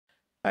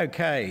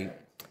Okay,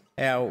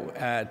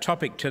 our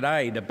topic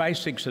today, the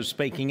basics of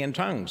speaking in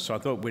tongues. So I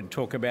thought we'd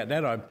talk about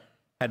that. I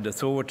had the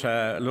thought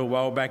a little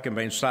while back and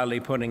been slowly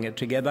putting it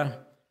together.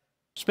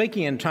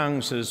 Speaking in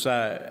tongues is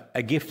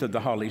a gift of the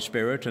Holy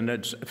Spirit, and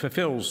it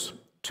fulfills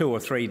 2 or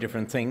 3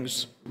 different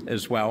things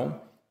as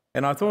well.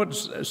 And I thought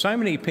so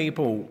many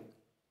people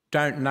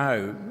don't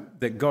know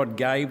that God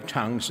gave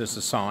tongues as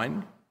a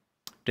sign,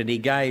 that he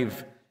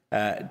gave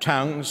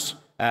tongues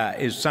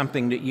is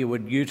something that you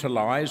would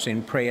utilise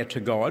in prayer to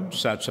God,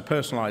 so it's a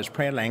personalised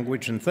prayer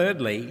language. And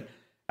thirdly,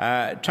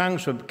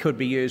 tongues could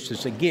be used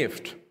as a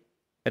gift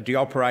at the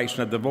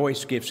operation of the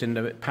voice gifts in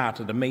the part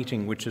of the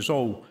meeting, which is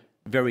all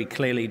very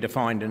clearly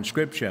defined in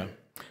Scripture.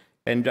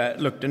 And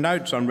look, the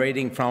notes I'm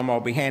reading from, I'll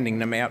be handing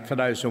them out for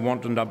those who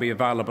want them. They'll be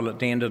available at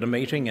the end of the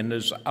meeting, and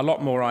there's a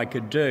lot more I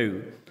could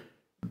do.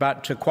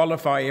 But to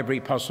qualify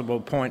every possible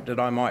point that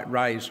I might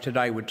raise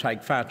today would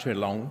take far too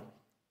long,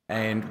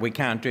 and we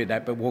can't do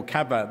that. But we'll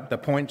cover the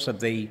points of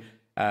the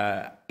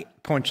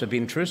points of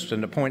interest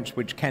and the points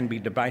which can be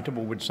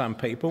debatable with some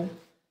people,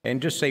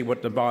 and just see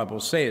what the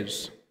Bible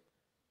says.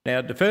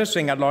 Now, the first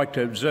thing I'd like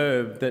to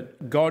observe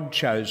that God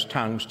chose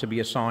tongues to be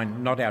a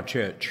sign, not our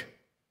church.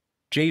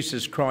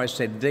 Jesus Christ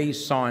said,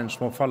 "These signs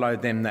will follow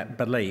them that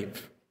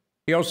believe."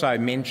 He also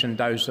mentioned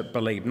those that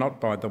believe not,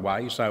 by the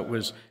way, so it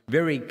was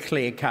very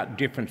clear-cut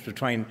difference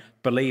between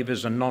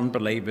believers and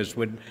non-believers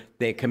with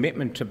their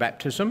commitment to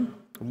baptism,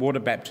 water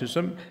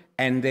baptism,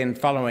 and then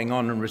following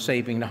on and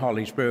receiving the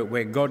Holy Spirit,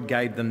 where God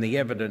gave them the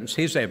evidence,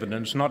 his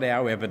evidence, not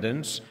our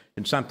evidence,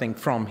 and something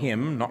from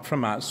him, not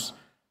from us,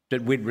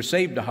 that we'd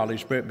received the Holy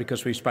Spirit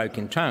because we spoke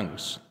in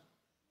tongues.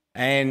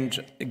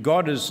 And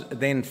God has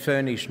then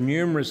furnished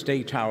numerous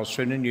details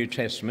through the New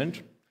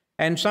Testament,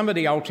 and some of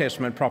the Old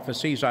Testament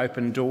prophecies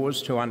open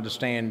doors to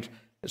understand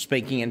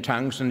speaking in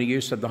tongues and the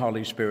use of the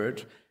Holy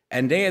Spirit.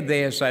 And they're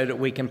there so that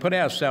we can put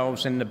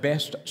ourselves in the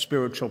best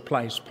spiritual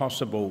place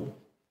possible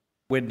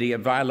with the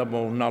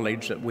available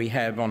knowledge that we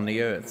have on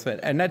the earth.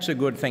 And that's a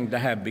good thing to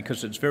have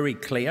because it's very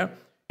clear.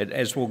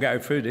 As we'll go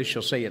through this,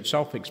 you'll see it's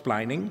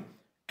self-explaining.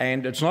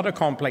 And it's not a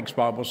complex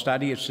Bible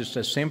study. It's just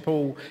a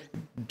simple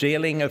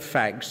dealing of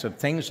facts, of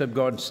things that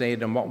God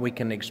said and what we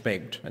can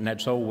expect. And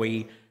that's all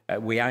we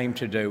aim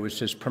to do, is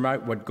just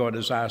promote what God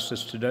has asked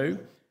us to do.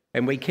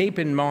 And we keep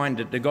in mind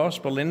that the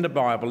gospel in the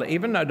Bible,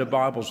 even though the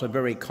Bible's a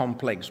very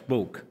complex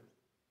book,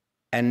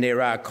 and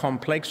there are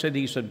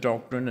complexities of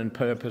doctrine and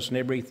purpose and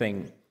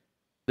everything,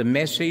 the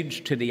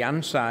message to the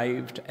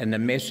unsaved and the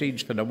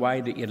message for the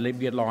way that you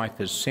live your life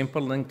is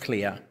simple and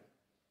clear.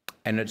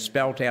 And it's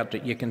spelt out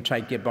that you can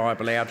take your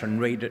Bible out and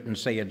read it and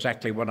see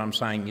exactly what I'm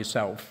saying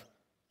yourself.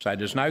 So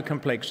there's no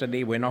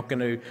complexity. We're not going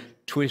to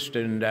twist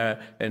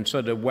and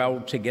sort of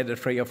weld together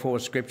 3 or 4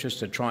 scriptures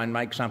to try and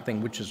make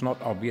something which is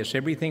not obvious.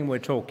 Everything we're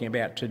talking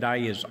about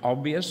today is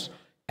obvious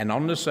and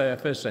on the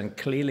surface and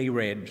clearly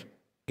read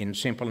in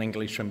simple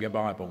English from your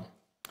Bible.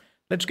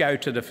 Let's go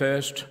to the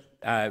first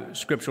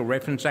scriptural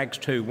reference, Acts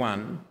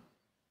 2:1.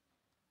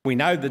 We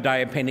know the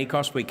day of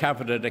Pentecost. We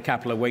covered it a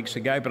couple of weeks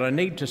ago, but I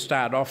need to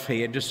start off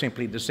here just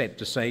simply to set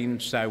the scene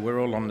so we're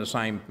all on the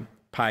same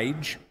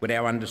page with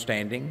our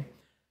understanding.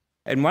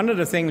 And one of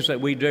the things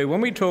that we do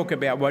when we talk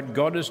about what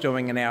God is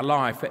doing in our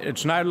life,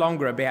 it's no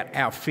longer about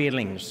our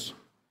feelings.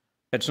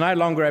 It's no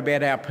longer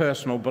about our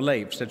personal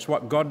beliefs. It's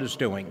what God is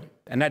doing,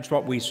 and that's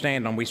what we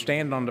stand on. We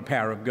stand on the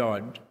power of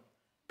God.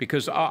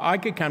 Because I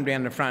could come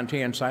down the front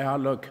here and say, "Oh,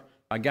 look,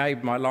 I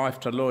gave my life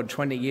to the Lord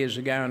 20 years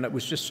ago and it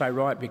was just so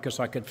right because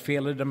I could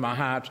feel it in my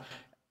heart,"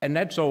 and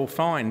that's all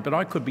fine. But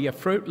I could be a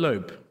Fruit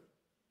Loop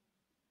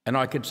and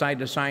I could say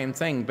the same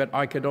thing, but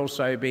I could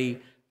also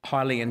be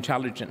highly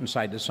intelligent and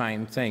say the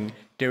same thing.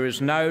 There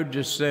is no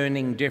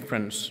discerning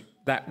difference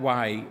that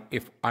way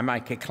if I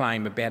make a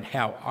claim about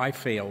how I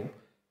feel.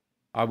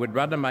 I would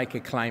rather make a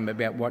claim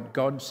about what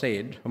God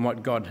said and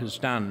what God has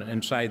done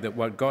and say that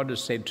what God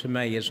has said to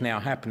me is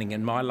now happening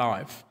in my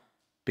life,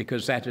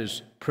 because that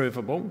is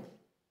provable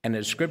and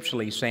is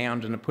scripturally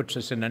sound, and it puts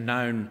us in a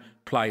known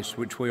place,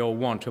 which we all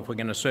want if we're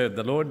going to serve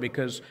the Lord,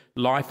 because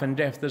life and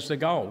death is the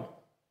goal.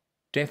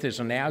 Death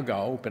isn't our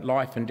goal, but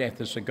life and death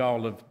is the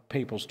goal of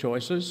people's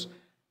choices,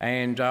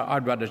 and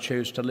I'd rather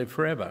choose to live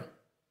forever.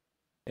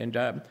 And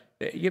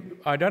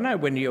I don't know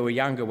when you were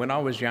younger. When I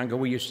was younger,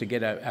 we used to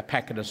get a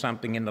packet of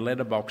something in the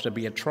letterbox. There'd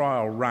be a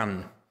trial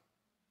run,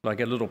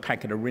 like a little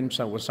packet of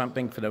Rinso or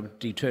something for the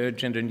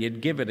detergent, and you'd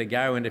give it a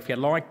go, and if you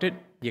liked it,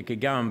 you could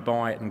go and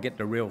buy it and get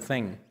the real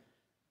thing.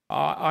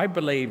 I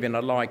believe in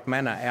a like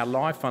manner, our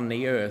life on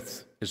the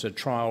earth is a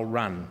trial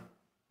run.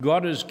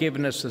 God has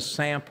given us a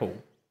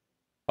sample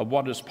of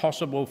what is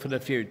possible for the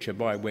future.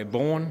 By we're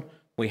born,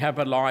 we have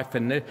a life,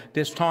 and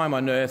this time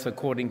on earth,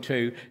 according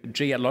to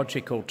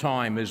geological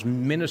time, is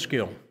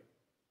minuscule.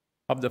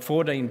 Of the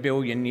 14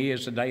 billion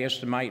years that they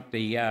estimate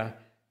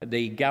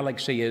the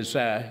galaxy has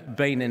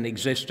been in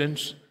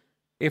existence,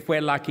 if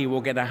we're lucky,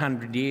 we'll get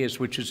 100 years,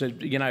 which is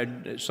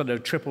sort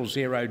of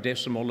 000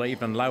 decimal,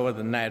 even lower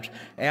than that.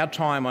 Our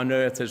time on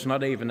earth is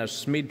not even a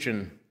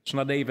smidgen. It's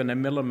not even a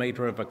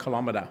millimetre of a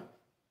kilometre.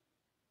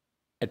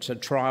 It's a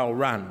trial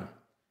run.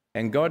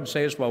 And God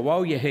says, well,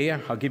 while you're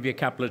here, I'll give you a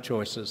couple of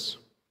choices.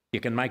 You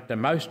can make the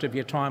most of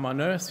your time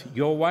on earth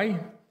your way,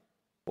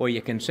 or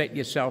you can set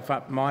yourself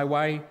up my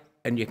way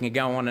and you can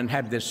go on and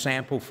have this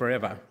sample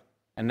forever.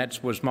 And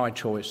that was my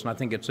choice, and I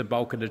think it's the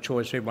bulk of the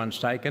choice everyone's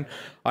taken.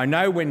 I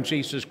know when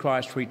Jesus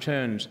Christ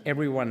returns,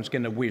 everyone's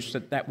going to wish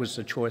that that was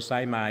the choice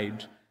they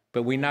made.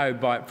 But we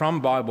know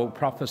from Bible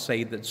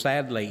prophecy that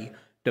sadly,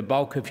 the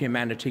bulk of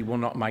humanity will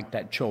not make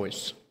that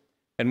choice.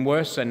 And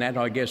worse than that,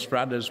 I guess for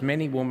others,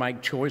 many will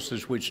make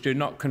choices which do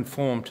not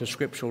conform to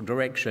scriptural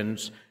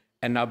directions,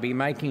 and they'll be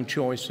making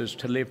choices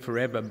to live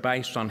forever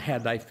based on how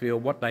they feel,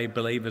 what they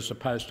believe, as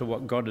opposed to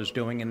what God is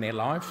doing in their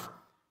life,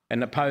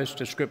 and opposed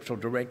to scriptural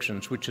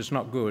directions, which is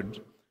not good.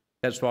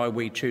 That's why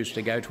we choose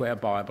to go to our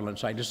Bible and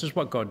say, this is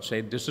what God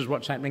said, this is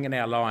what's happening in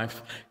our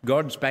life.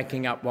 God's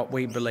backing up what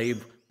we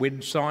believe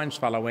with signs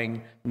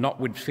following, not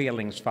with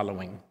feelings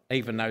following.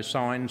 Even though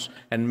signs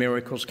and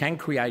miracles can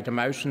create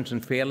emotions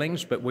and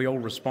feelings, but we all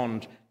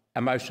respond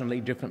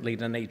emotionally differently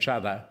than each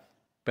other.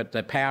 But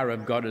the power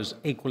of God is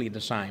equally the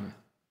same.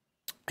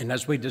 And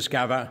as we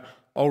discover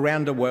all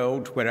around the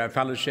world, where our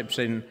fellowships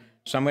in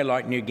somewhere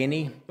like New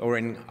Guinea or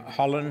in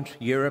Holland,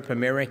 Europe,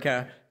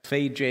 America,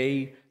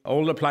 Fiji,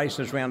 all the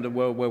places around the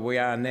world where we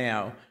are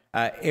now,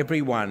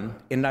 everyone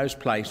in those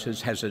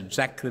places has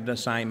exactly the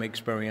same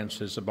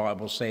experience as the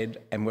Bible said,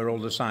 and we're all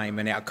the same.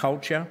 In our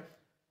culture,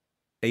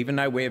 even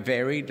though we're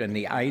varied in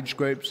the age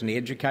groups and the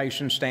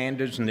education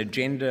standards and the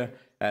gender,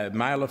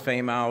 male or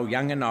female,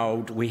 young and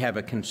old, we have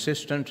a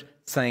consistent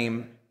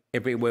theme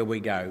everywhere we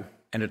go,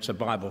 and it's a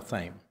Bible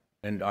theme.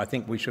 And I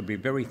think we should be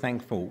very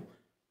thankful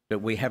that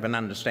we have an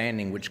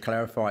understanding which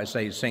clarifies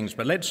these things.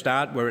 But let's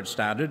start where it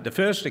started. The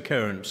first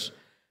occurrence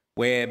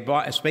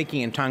where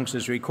speaking in tongues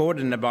is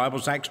recorded in the Bible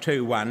is Acts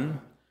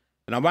 2:1.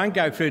 And I won't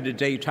go through the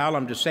detail,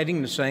 I'm just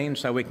setting the scene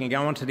so we can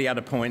go on to the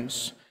other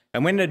points.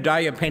 And when the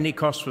day of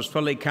Pentecost was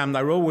fully come,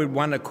 they were all with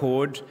one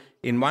accord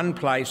in one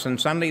place, and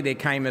suddenly there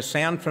came a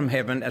sound from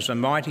heaven as a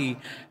mighty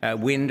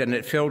wind, and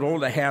it filled all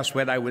the house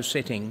where they were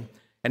sitting.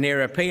 And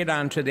there appeared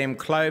unto them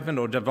cloven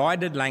or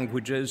divided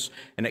languages,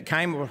 and it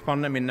came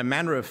upon them in the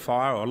manner of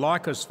fire, or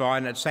like as fire,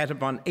 and it sat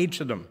upon each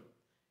of them.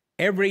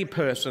 Every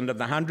person of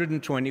the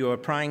 120 who were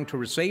praying to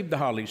receive the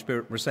Holy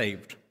Spirit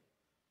received.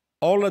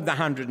 All of the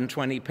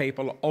 120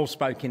 people all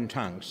spoke in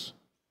tongues.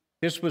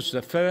 This was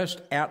the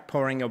first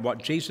outpouring of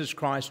what Jesus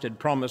Christ had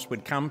promised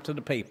would come to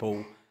the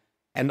people.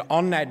 And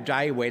on that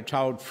day, we're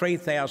told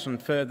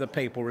 3,000 further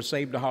people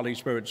received the Holy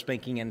Spirit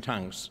speaking in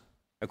tongues,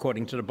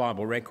 according to the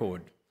Bible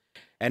record.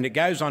 And it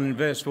goes on in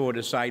verse 4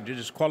 to say, to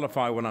just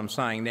qualify what I'm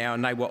saying now,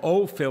 and they were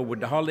all filled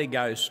with the Holy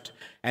Ghost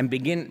and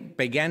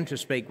began to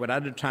speak with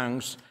other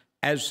tongues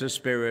as the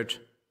Spirit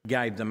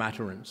gave them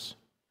utterance.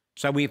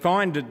 So we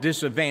find that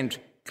this event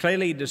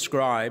clearly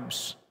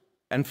describes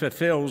and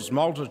fulfills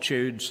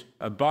multitudes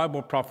of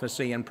Bible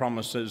prophecy and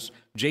promises.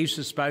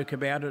 Jesus spoke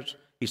about it.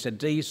 He said,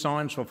 these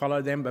signs will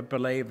follow them that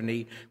believe,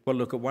 and we'll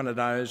look at one of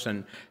those.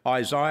 And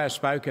Isaiah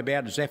spoke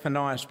about it,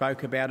 Zephaniah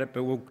spoke about it,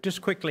 but we'll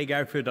just quickly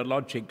go through the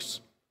logics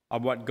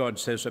of what God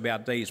says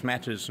about these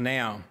matters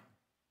now.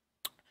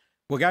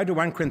 We'll go to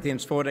 1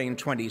 Corinthians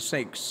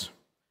 14:26.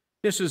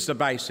 This is the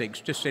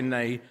basics, just in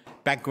the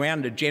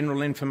background, the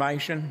general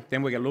information.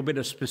 Then we get a little bit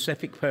of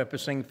specific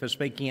purposing for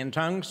speaking in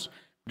tongues.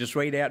 Just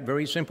read out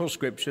very simple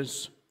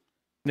scriptures.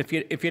 And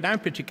if you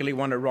don't particularly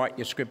want to write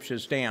your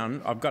scriptures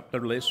down, I've got the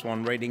list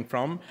one reading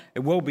from. It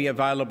will be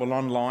available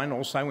online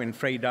also in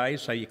 3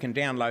 days, so you can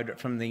download it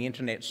from the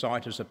internet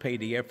site as a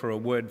PDF or a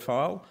Word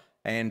file,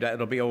 and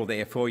it'll be all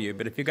there for you.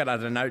 But if you've got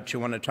other notes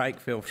you want to take,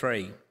 feel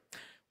free.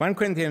 1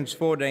 Corinthians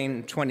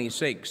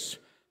 14:26,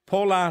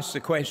 Paul asks the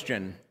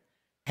question,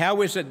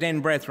 how is it then,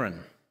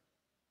 brethren?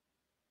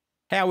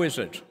 How is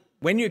it?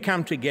 When you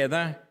come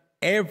together,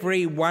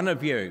 every one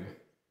of you,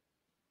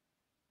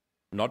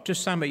 not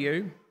just some of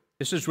you,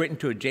 this is written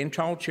to a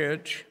Gentile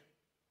church.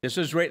 This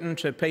is written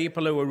to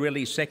people who are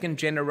really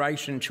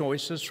second-generation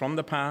choices from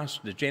the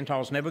past. The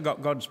Gentiles never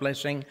got God's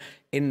blessing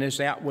in this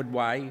outward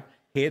way.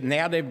 Here,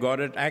 now they've got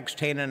it. Acts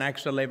 10 and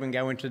Acts 11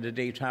 go into the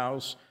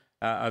details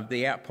of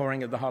the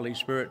outpouring of the Holy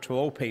Spirit to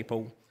all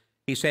people.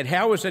 He said,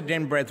 how is it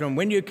then, brethren,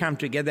 when you come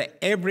together,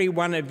 every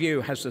one of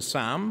you has a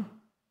psalm,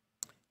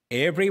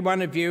 every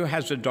one of you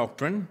has a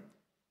doctrine,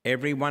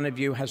 every one of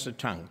you has a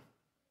tongue.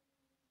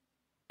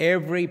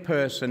 Every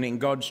person in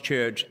God's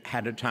church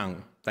had a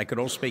tongue. They could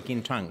all speak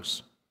in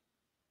tongues.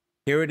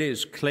 Here it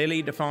is,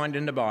 clearly defined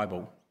in the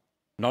Bible.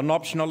 Not an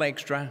optional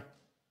extra,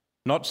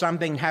 not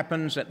something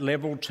happens at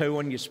level 2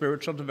 in your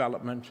spiritual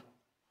development,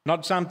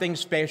 not something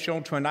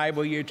special to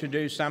enable you to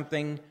do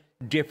something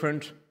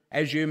different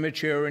as you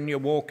mature and you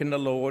walk in the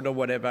Lord or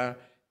whatever.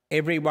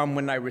 Everyone,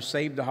 when they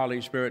receive the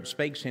Holy Spirit,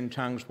 speaks in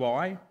tongues.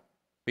 Why?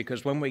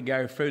 Because when we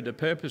go through the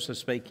purpose of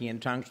speaking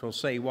in tongues, we'll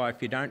see why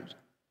if you don't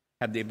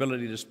have the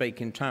ability to speak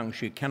in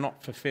tongues, you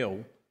cannot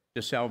fulfill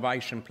the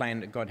salvation plan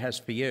that God has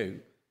for you,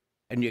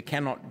 and you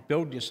cannot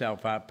build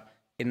yourself up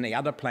in the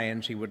other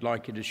plans He would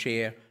like you to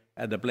share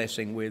the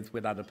blessing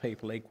with other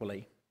people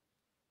equally.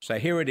 So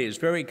here it is,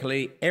 very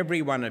clear,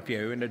 every one of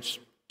you, and it's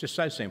just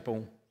so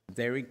simple,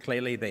 very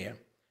clearly there.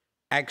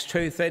 Acts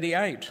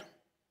 2:38.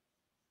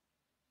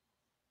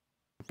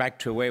 Back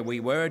to where we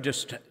were,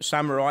 just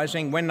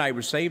summarising. When they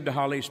received the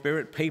Holy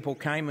Spirit, people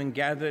came and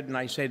gathered and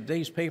they said,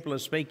 these people are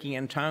speaking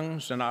in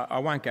tongues. And I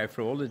won't go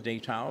through all the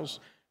details,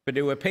 but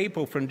there were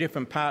people from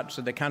different parts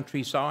of the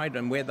countryside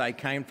and where they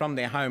came from,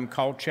 their home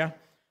culture,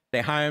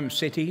 their home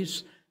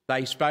cities.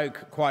 They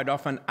spoke quite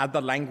often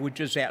other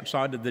languages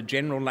outside of the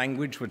general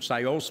language which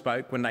they all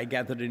spoke when they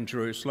gathered in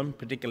Jerusalem,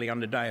 particularly on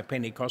the day of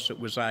Pentecost. It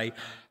was a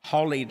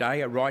holy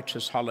day, a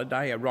righteous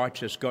holiday, a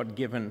righteous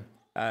God-given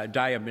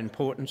day of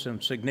importance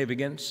and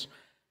significance.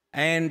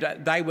 And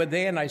they were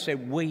there and they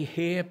said, we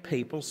hear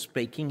people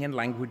speaking in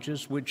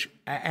languages which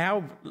are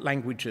our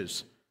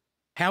languages.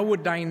 How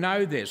would they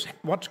know this?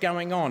 What's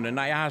going on? And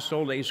they asked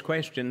all these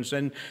questions,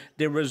 and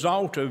the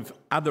result of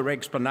other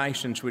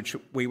explanations, which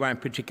we won't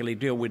particularly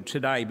deal with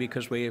today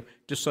because we're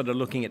just sort of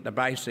looking at the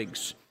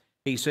basics.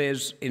 He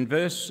says in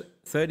verse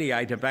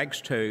 38 of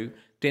Acts 2,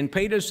 then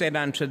Peter said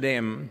unto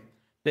them,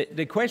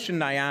 the question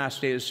they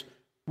asked is,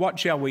 what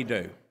shall we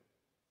do?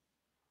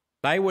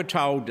 They were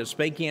told that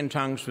speaking in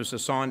tongues was a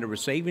sign of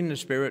receiving the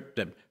Spirit.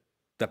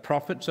 The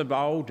prophets of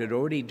old had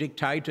already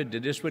dictated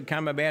that this would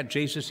come about.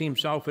 Jesus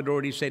himself had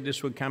already said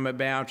this would come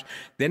about.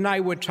 Then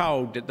they were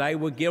told that they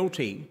were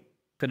guilty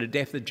for the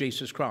death of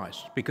Jesus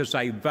Christ because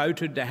they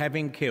voted to have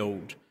him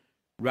killed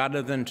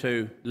rather than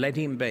to let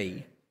him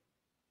be.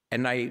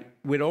 And they,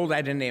 with all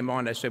that in their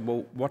mind, they said,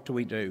 well, what do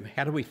we do?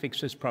 How do we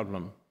fix this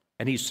problem?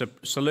 And his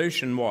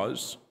solution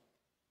was,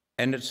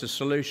 and it's a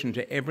solution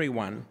to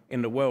everyone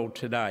in the world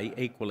today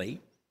equally,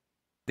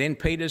 then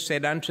Peter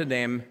said unto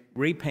them,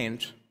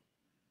 repent.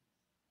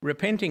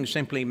 Repenting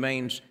simply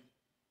means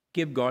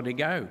give God a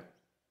go.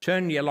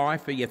 Turn your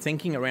life or your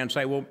thinking around,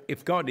 say, well,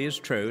 if God is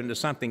true and there's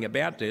something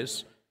about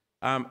this,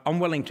 I'm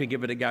willing to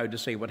give it a go to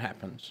see what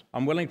happens.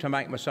 I'm willing to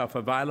make myself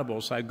available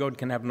so God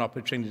can have an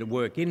opportunity to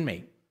work in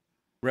me.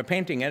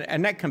 Repenting,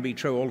 and that can be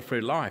true all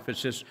through life.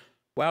 It's just,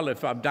 well,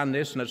 if I've done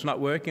this and it's not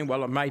working,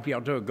 well, maybe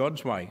I'll do it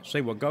God's way,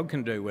 see what God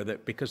can do with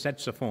it, because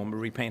that's a form of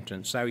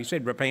repentance. So he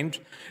said, repent,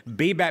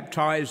 be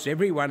baptised,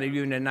 every one of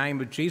you, in the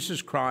name of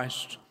Jesus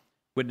Christ,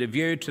 with the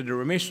view to the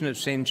remission of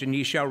sins, and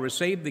ye shall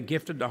receive the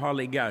gift of the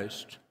Holy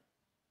Ghost.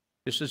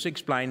 This is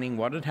explaining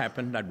what had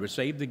happened. They'd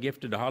received the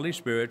gift of the Holy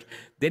Spirit.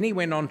 Then he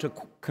went on to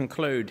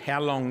conclude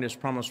how long this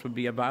promise would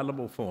be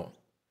available for.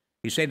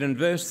 He said in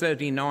verse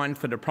 39,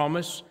 for the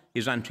promise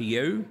is unto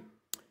you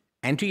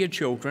and to your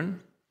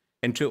children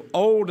and to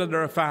all that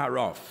are afar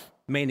off,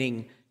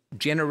 meaning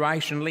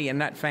generationally in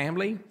that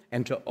family,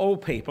 and to all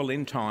people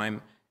in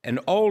time, and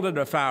all that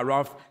are far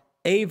off,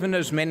 even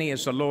as many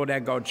as the Lord our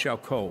God shall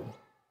call.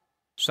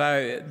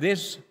 So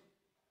this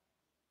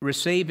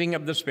receiving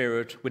of the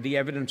Spirit with the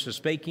evidence of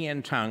speaking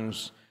in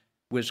tongues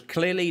was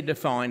clearly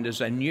defined as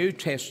a New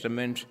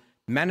Testament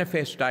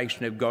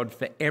manifestation of God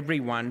for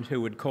everyone who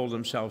would call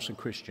themselves a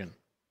Christian.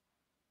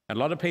 A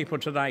lot of people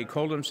today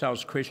call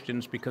themselves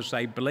Christians because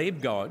they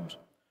believe God,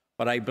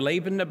 or they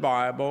believe in the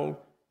Bible,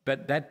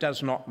 but that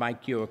does not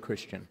make you a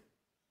Christian.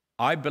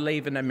 I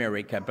believe in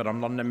America, but I'm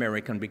not an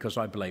American because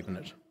I believe in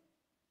it.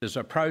 There's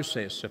a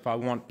process. If I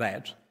want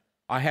that,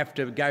 I have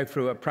to go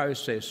through a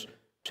process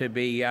to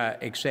be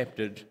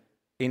accepted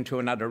into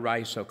another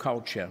race or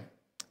culture.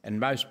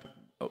 And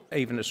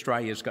even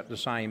Australia's got the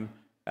same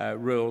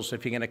rules.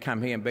 If you're going to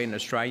come here and be an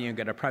Australian, you've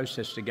got a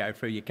process to go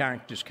through. You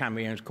can't just come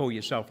here and call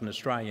yourself an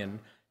Australian.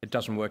 It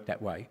doesn't work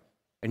that way.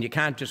 And you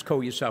can't just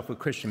call yourself a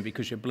Christian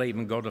because you believe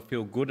in God or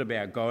feel good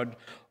about God,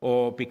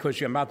 or because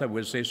your mother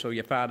was this or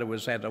your father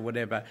was that or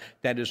whatever.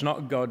 That is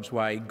not God's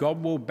way.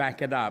 God will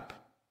back it up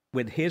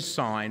with his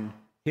sign,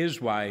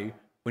 his way,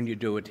 when you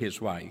do it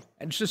his way.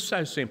 And it's just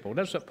so simple.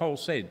 That's what Paul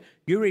said.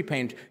 You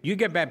repent, you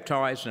get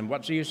baptised, and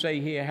what do you see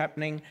here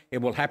happening? It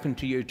will happen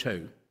to you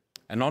too.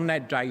 And on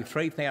that day,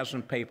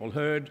 3,000 people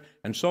heard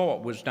and saw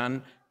what was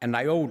done, and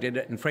they all did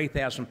it, and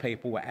 3,000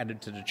 people were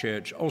added to the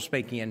church, all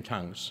speaking in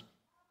tongues,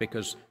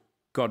 because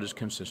God is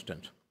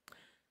consistent.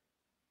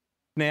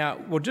 Now,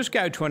 we'll just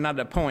go to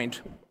another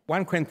point,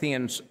 1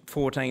 Corinthians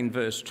 14,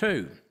 verse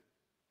 2.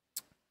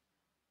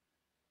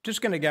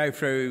 Just going to go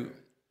through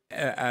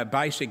a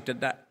basic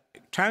that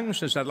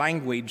tongues is a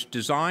language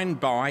designed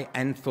by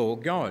and for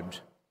God.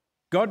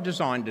 God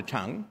designed a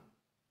tongue.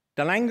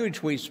 The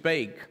language we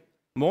speak,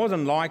 more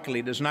than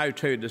likely there's no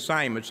two the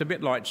same. It's a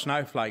bit like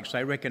snowflakes.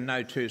 They reckon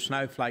no two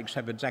snowflakes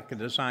have exactly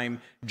the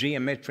same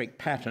geometric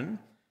pattern.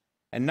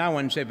 And no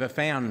one's ever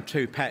found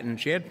two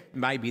patterns yet.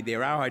 Maybe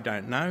there are, I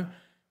don't know.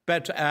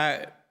 But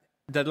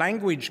the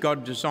language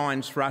God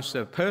designs for us,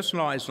 a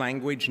personalised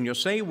language, and you'll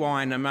see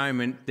why in a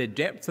moment, the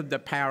depth of the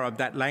power of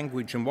that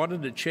language and what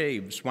it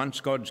achieves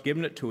once God's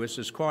given it to us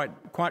is quite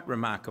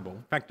remarkable.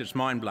 In fact, it's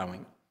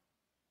mind-blowing.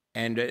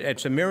 And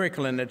it's a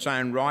miracle in its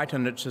own right,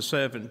 and it's a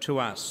servant to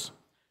us.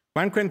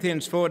 1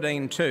 Corinthians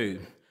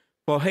 14:2,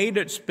 for he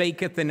that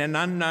speaketh in an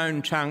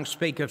unknown tongue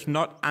speaketh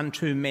not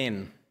unto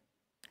men.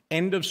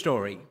 End of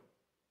story.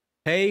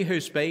 He who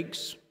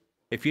speaks,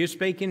 if you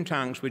speak in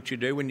tongues, which you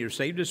do when you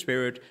receive the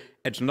Spirit,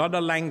 it's not a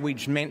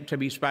language meant to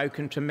be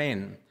spoken to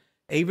men.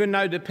 Even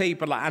though the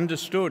people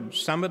understood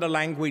some of the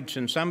language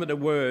and some of the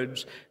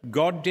words,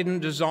 God didn't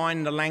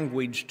design the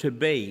language to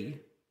be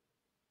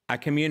a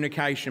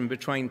communication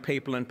between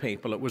people and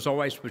people. It was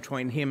always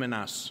between him and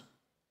us,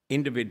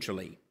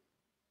 individually.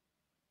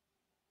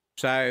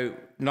 So,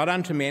 not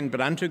unto men,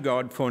 but unto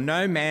God, for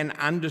no man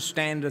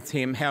understandeth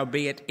him,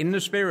 howbeit in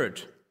the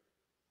Spirit.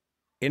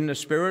 In the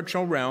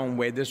spiritual realm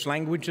where this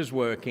language is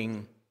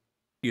working,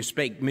 you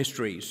speak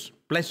mysteries.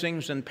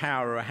 Blessings and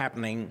power are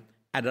happening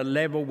at a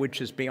level which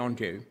is beyond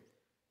you.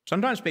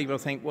 Sometimes people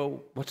think,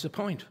 well, what's the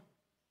point?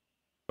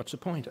 What's the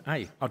point?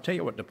 Hey, I'll tell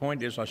you what the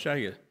point is, I'll show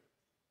you.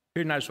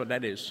 Who knows what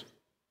that is?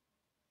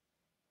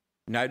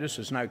 Notice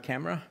there's no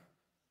camera.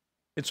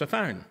 It's a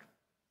phone.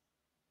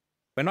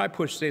 When I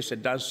push this,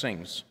 it does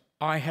things.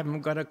 I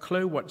haven't got a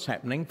clue what's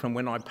happening from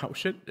when I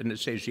push it and it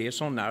says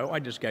yes or no. I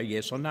just go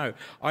yes or no.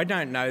 I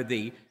don't know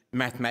the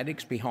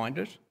mathematics behind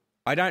it.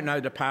 I don't know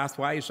the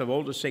pathways of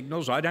all the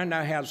signals. I don't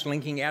know how it's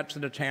linking out to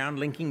the town,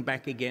 linking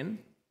back again.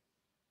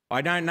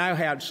 I don't know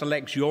how it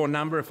selects your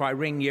number if I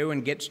ring you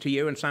and gets to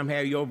you and somehow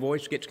your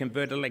voice gets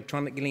converted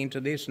electronically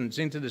into this and it's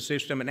into the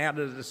system and out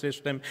of the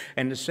system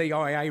and the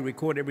CIA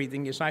record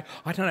everything you say.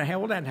 I don't know how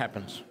all that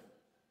happens.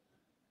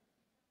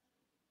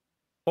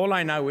 All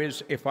I know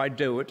is if I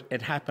do it,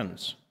 it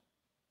happens.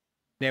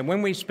 Now,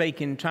 when we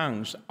speak in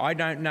tongues, I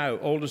don't know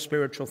all the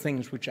spiritual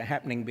things which are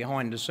happening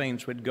behind the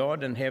scenes with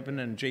God and heaven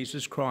and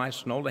Jesus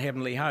Christ and all the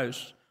heavenly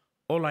hosts.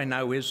 All I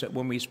know is that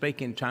when we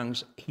speak in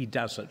tongues, he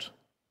does it.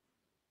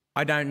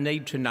 I don't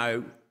need to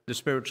know the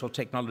spiritual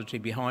technology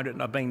behind it,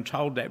 and I've been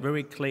told that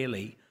very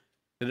clearly,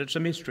 that it's a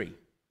mystery.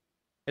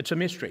 It's a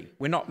mystery.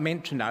 We're not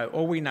meant to know.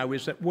 All we know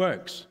is it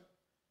works.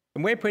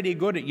 And we're pretty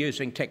good at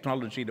using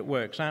technology that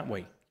works, aren't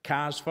we?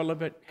 Cars full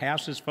of it,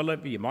 houses full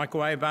of it, your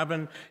microwave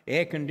oven,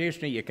 air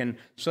conditioner. You can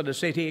sort of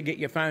sit here, get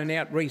your phone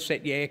out,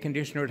 reset your air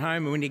conditioner at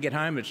home, and when you get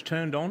home, it's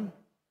turned on.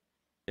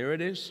 There it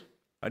is.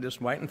 I'm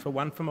just waiting for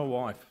one for my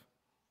wife.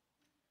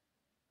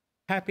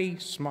 Happy,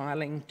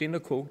 smiling, dinner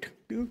cooked.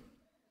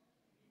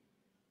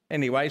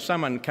 Anyway,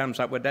 someone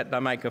comes up with that, they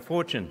make a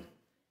fortune.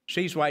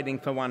 She's waiting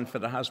for one for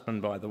the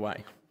husband, by the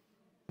way.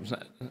 It's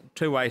a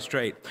two-way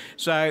street.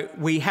 So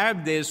we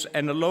have this,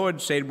 and the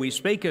Lord said, we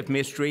speak of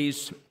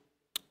mysteries.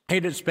 He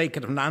that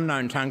speaketh an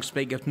unknown tongue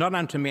speaketh not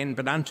unto men,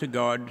 but unto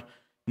God.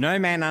 No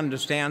man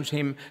understands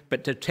him,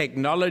 but the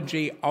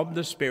technology of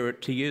the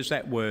Spirit, to use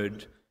that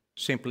word,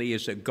 simply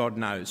is that God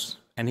knows,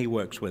 and he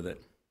works with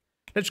it.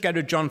 Let's go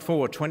to John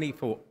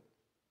 4:24.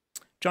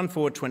 John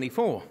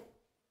 4:24.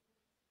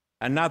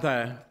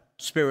 Another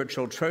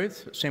spiritual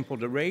truth, simple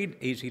to read,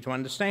 easy to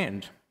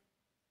understand.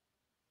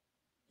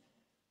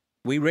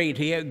 We read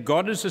here,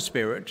 God is a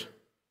spirit,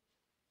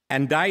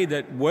 and they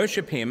that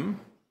worship him,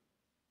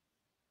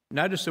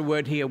 notice the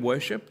word here,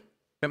 worship,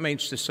 that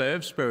means to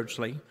serve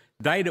spiritually.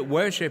 They that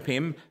worship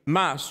him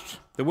must,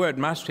 the word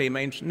must here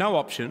means no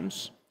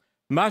options,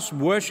 must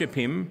worship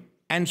him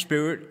in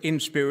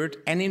spirit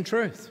and in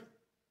truth.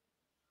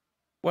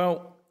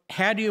 Well,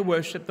 how do you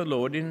worship the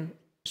Lord in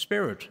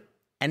spirit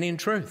and in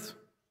truth?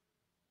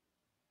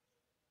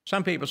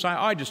 Some people say,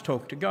 I just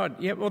talk to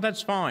God. Yeah, well,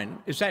 that's fine.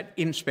 Is that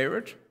in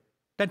spirit?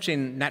 That's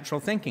in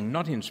natural thinking,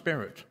 not in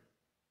spirit.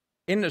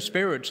 In the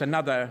spirit's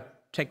another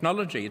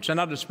technology. It's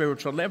another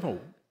spiritual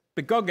level.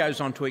 But God goes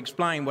on to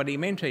explain what he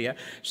meant here.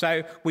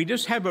 So we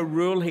just have a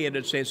rule here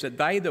that says that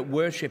they that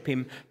worship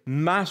him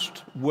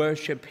must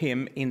worship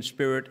him in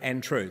spirit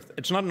and truth.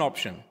 It's not an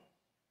option.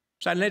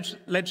 So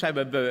let's have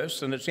a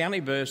verse, and it's the only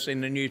verse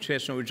in the New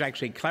Testament which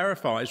actually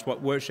clarifies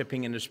what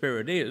worshipping in the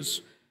Spirit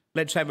is.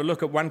 Let's have a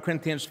look at 1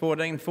 Corinthians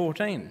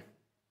 14:14.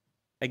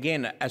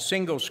 Again, a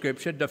single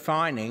scripture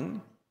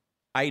defining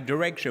a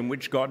direction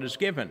which God has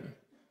given.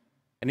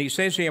 And he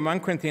says here in 1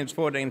 Corinthians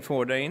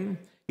 14:14,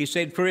 he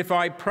said, for if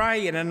I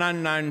pray in an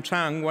unknown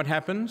tongue, what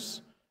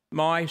happens?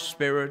 My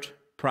spirit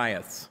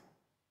prayeth.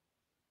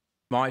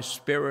 My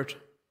spirit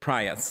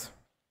prayeth.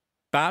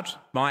 But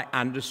my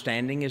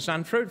understanding is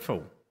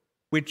unfruitful,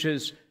 which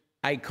is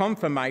a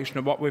confirmation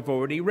of what we've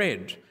already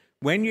read.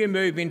 When you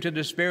move into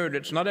the Spirit,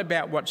 it's not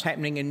about what's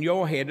happening in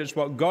your head, it's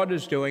what God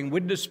is doing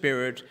with the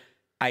Spirit,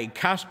 a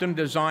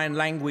custom-designed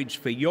language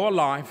for your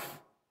life,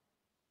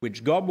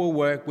 which God will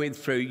work with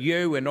through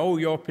you and all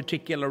your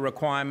particular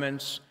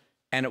requirements,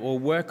 and it will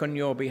work on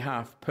your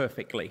behalf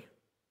perfectly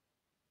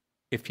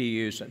if you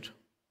use it.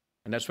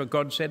 And that's what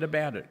God said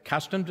about it,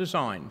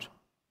 custom-designed,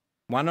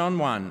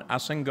 one-on-one,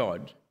 us and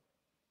God.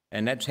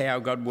 And that's how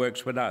God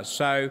works with us.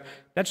 So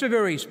that's a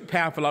very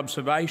powerful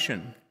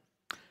observation.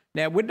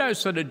 Now, with those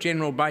sort of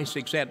general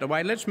basics out the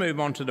way, let's move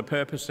on to the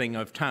purposing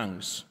of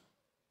tongues.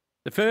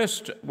 The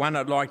first one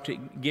I'd like to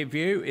give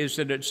you is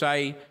that it's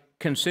a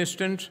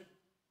consistent,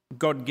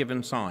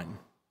 God-given sign.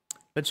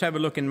 Let's have a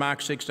look in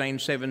Mark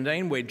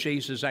 16:17, where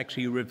Jesus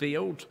actually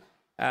revealed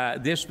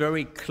this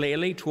very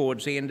clearly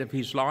towards the end of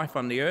his life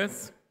on the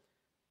earth.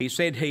 He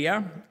said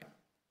here,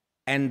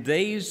 and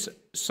these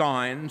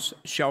signs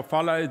shall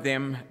follow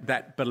them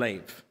that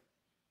believe.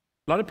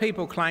 A lot of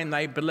people claim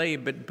they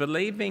believe, but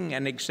believing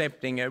and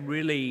accepting are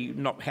really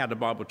not how the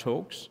Bible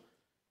talks.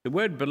 The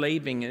word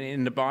believing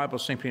in the Bible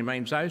simply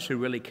means those who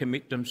really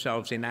commit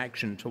themselves in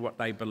action to what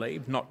they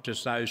believe, not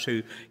just those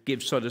who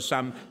give sort of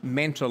some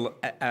mental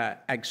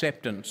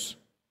acceptance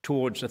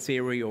towards a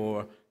theory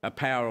or a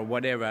power or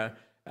whatever.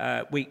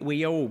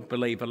 We all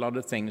believe a lot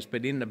of things,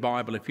 but in the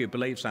Bible, if you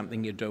believe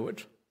something, you do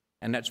it.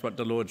 And that's what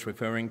the Lord's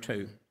referring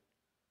to.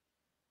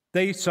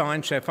 These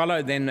signs shall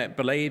follow them that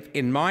believe.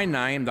 In my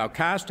name they'll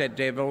cast out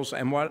devils,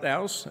 and what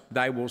else?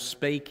 They will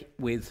speak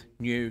with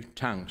new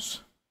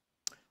tongues.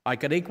 I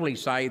could equally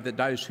say that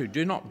those who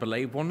do not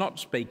believe will not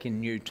speak in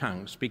new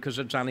tongues, because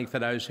it's only for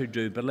those who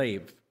do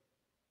believe.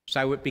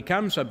 So it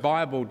becomes a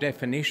Bible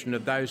definition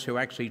of those who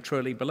actually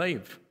truly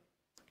believe.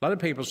 A lot of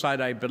people say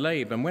they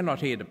believe, and we're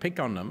not here to pick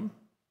on them.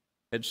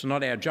 It's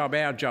not our job.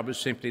 Our job is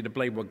simply to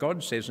believe what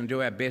God says and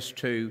do our best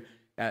to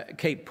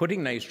keep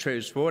putting these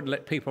truths forward and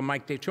let people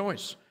make their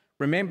choice.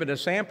 Remember, the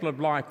sample of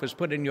life was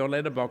put in your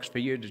letterbox for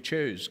you to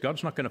choose.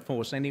 God's not going to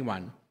force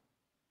anyone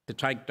to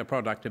take the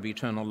product of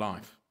eternal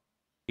life.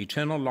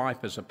 Eternal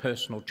life is a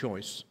personal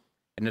choice.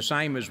 And the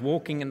same as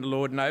walking in the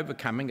Lord and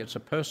overcoming, it's a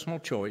personal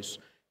choice.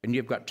 And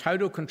you've got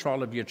total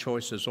control of your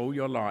choices all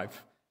your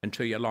life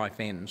until your life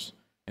ends.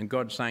 And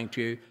God's saying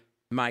to you,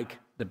 make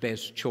the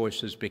best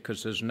choices,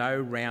 because there's no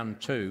round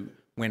two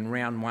when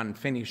round one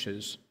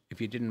finishes if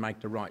you didn't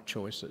make the right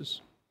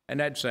choices. And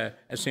that's a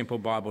simple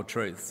Bible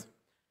truth.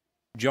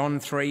 John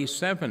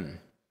 3:7.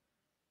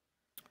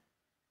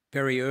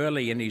 Very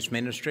early in his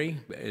ministry,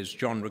 as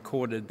John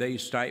recorded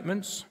these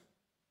statements,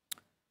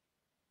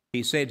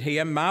 he said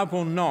here,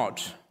 marvel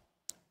not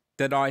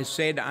that I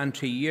said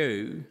unto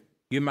you,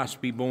 you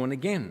must be born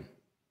again.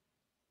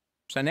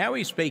 So now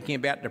he's speaking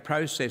about the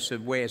process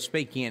of where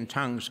speaking in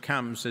tongues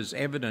comes as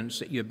evidence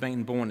that you've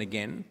been born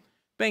again.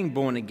 Being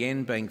born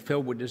again, being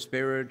filled with the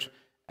Spirit,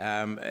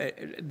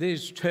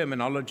 this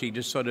terminology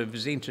just sort of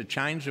is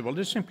interchangeable.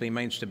 This simply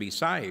means to be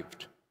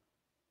saved.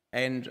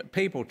 And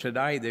people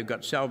today, they've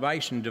got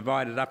salvation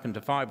divided up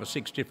into 5 or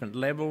 6 different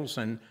levels,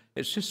 and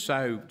it's just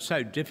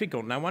so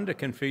difficult. No wonder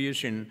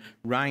confusion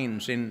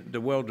reigns in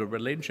the world of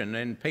religion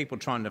and people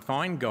trying to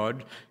find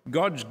God.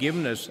 God's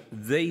given us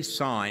the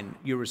sign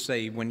you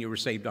receive when you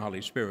receive the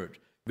Holy Spirit.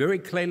 Very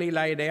clearly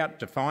laid out,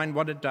 define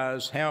what it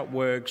does, how it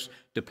works,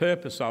 the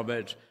purpose of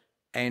it,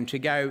 and to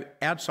go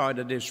outside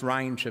of this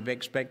range of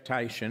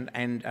expectation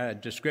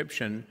and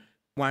description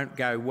won't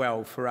go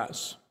well for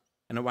us.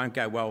 And it won't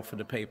go well for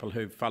the people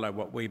who follow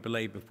what we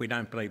believe if we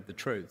don't believe the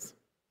truth.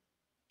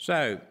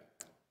 So,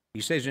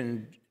 he says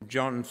in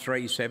John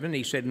 3:7,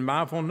 he said,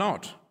 marvel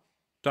not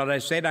that I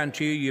said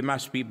unto you, you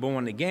must be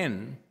born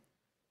again.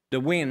 The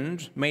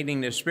wind,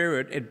 meaning the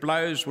Spirit, it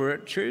blows where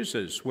it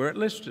chooses, where it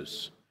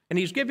lists. And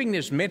he's giving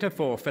this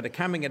metaphor for the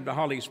coming of the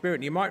Holy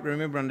Spirit. You might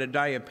remember on the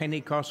day of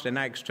Pentecost in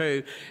Acts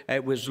 2,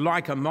 it was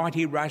like a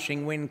mighty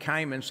rushing wind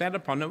came and sat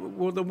upon it.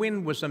 Well, the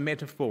wind was a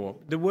metaphor.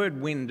 The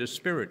word wind is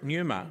spirit,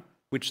 pneuma,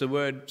 which the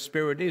word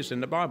spirit is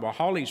in the Bible.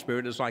 Holy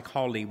Spirit is like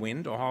holy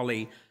wind, or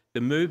holy,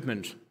 the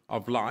movement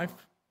of life,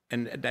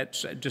 and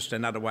that's just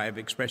another way of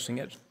expressing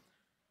it.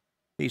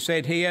 He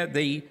said here,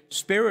 the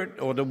Spirit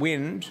or the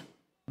wind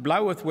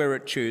bloweth where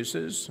it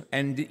chooses,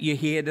 and you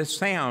hear the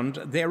sound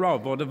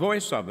thereof, or the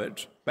voice of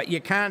it, but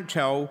you can't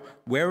tell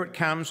where it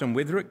comes and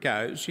whither it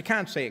goes. You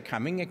can't see it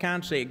coming, you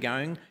can't see it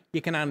going, you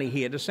can only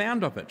hear the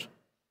sound of it.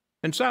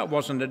 And so it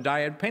wasn't a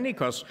day at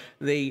Pentecost.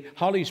 The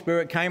Holy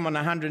Spirit came on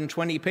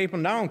 120 people.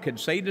 No one could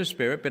see the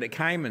Spirit, but it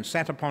came and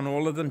sat upon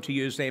all of them, to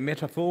use their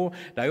metaphor.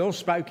 They all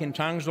spoke in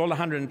tongues, all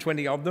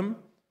 120 of them.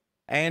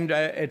 And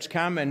it's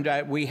come,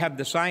 and we have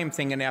the same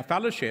thing in our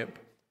fellowship,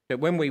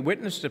 that when we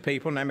witness to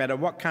people, no matter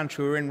what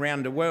country we're in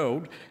around the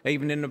world,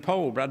 even in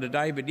Nepal, Brother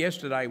David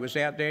yesterday was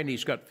out there and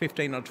he's got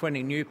 15 or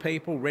 20 new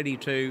people ready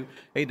to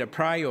either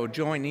pray or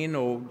join in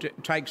or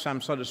take some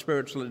sort of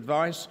spiritual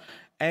advice.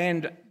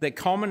 And the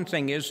common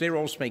thing is they're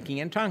all speaking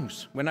in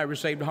tongues when they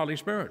receive the Holy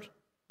Spirit.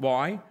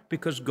 Why?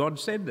 Because God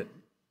said that.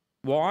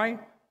 Why?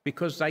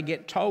 Because they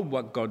get told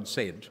what God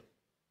said.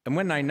 And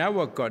when they know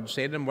what God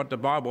said and what the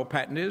Bible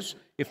pattern is,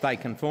 if they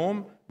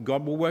conform,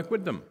 God will work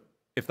with them.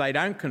 If they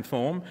don't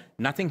conform,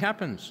 nothing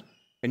happens.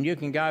 And you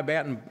can go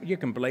about and you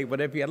can believe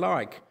whatever you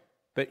like,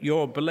 but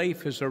your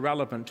belief is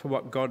irrelevant to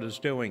what God is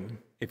doing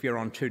if you're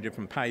on 2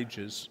 different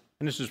pages.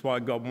 And this is why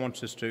God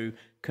wants us to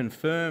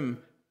confirm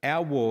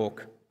our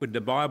walk with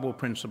the Bible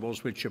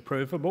principles which are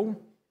provable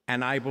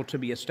and able to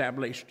be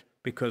established,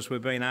 because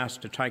we've been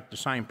asked to take the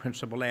same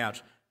principle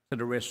out to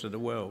the rest of the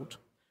world.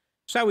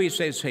 So he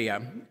says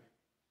here,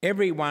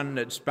 everyone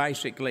that's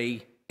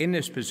basically in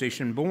this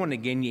position, born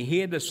again, you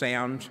hear the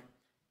sound,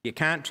 you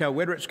can't tell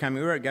whether it's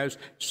coming or where it goes.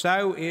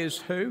 So is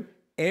who?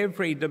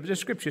 The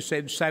scripture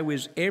said, so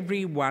is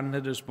everyone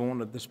that is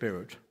born of the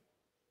Spirit.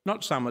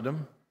 Not some of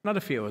them, not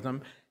a few of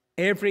them.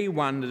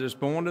 Everyone that is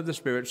born of the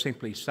Spirit,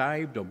 simply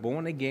saved or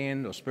born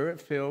again or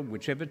Spirit-filled,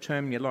 whichever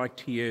term you like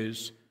to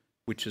use,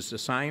 which is the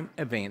same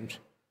event,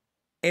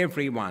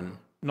 everyone,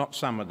 not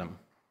some of them.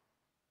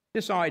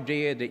 This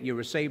idea that you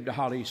received the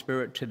Holy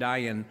Spirit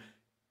today and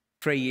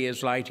 3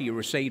 years later you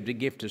received the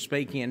gift of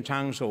speaking in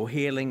tongues or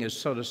healing is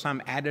sort of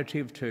some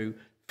additive to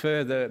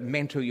further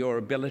mentor your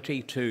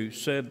ability to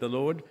serve the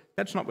Lord.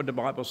 That's not what the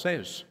Bible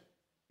says.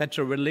 That's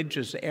a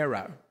religious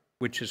error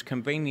which is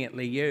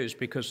conveniently used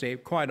because they're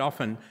quite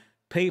often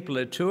people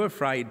are too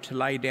afraid to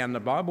lay down the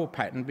Bible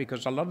pattern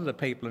because a lot of the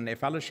people in their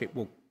fellowship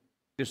will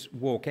just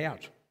walk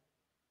out.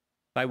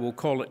 They will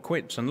call it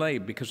quits and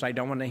leave because they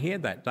don't want to hear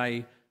that.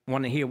 They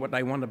want to hear what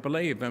they want to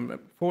believe. And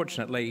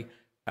fortunately,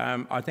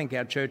 I think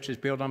our church is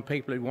built on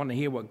people who want to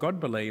hear what God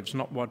believes,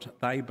 not what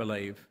they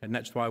believe. And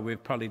that's why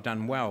we've probably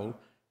done well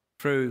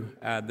through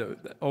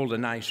all the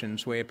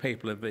nations where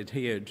people have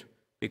adhered,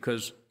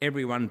 because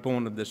everyone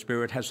born of the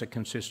Spirit has a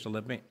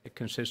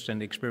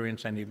consistent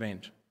experience and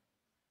event.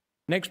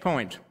 Next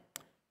point,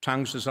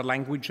 tongues as a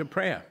language of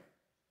prayer.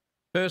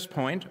 First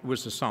point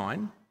was a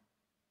sign.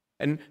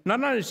 And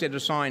not only is it a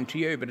sign to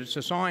you, but it's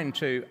a sign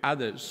to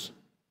others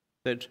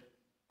that,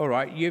 all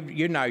right,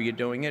 you know you're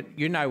doing it.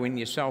 You know in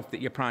yourself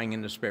that you're praying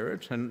in the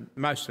Spirit. And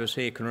most of us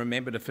here can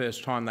remember the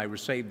first time they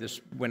received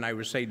this, when they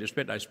received the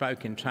Spirit, they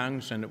spoke in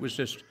tongues, and it was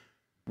just,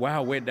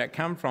 wow, where'd that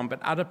come from?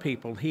 But other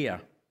people hear,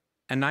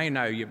 and they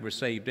know you've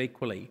received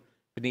equally.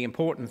 But the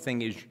important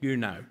thing is you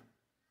know,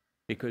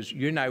 because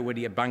you know whether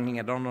you're bunging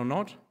it on or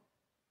not.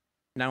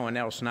 No one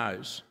else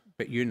knows,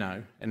 but you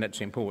know, and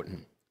that's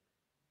important.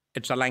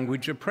 It's a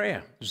language of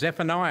prayer.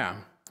 Zephaniah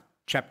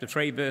chapter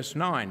 3, verse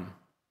 9.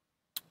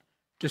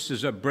 Just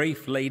as a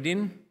brief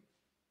lead-in,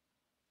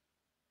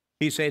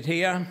 he said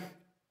here,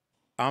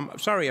 I'm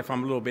sorry if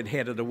I'm a little bit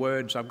ahead of the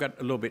words. I've got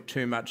a little bit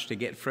too much to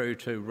get through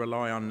to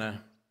rely on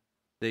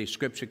the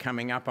scripture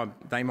coming up.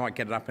 They might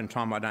get it up in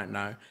time, I don't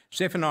know.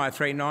 Zephaniah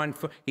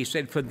 3:9, he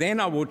said, "For then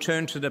I will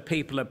turn to the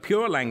people of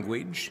pure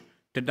language,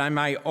 that they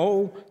may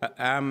all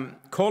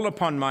call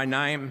upon my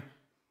name,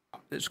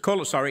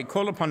 call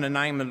upon the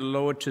name of the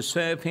Lord to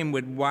serve him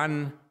with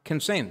one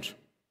consent."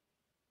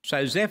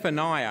 So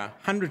Zephaniah,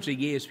 hundreds of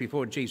years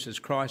before Jesus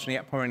Christ and the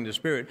outpouring of the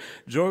Spirit,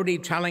 is already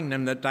telling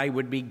them that they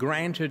would be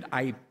granted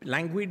a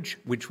language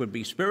which would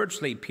be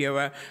spiritually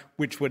pure,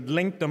 which would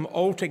link them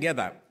all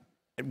together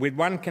with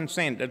one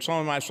consent. It's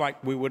almost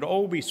like we would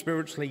all be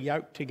spiritually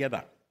yoked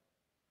together.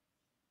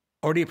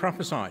 Already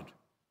prophesied.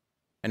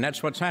 And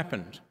that's what's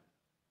happened.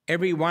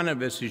 Every one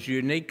of us is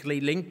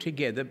uniquely linked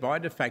together by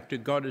the fact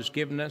that God has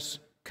given us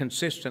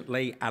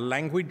consistently a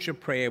language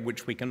of prayer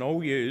which we can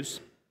all use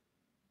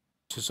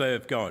to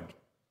serve God.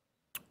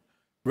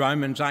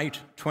 Romans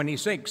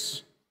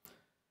 8:26.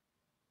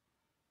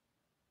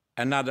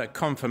 Another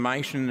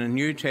confirmation in the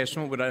New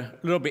Testament with a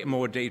little bit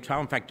more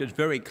detail. In fact, it's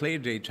very clear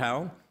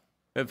detail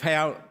of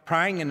how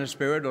praying in the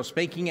Spirit or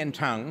speaking in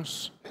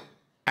tongues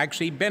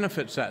actually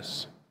benefits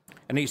us.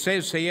 And he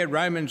says here,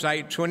 Romans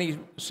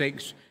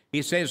 8:26,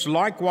 he says,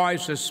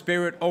 "Likewise the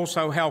Spirit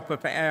also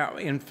helpeth our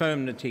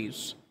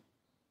infirmities."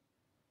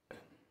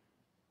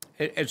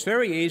 It's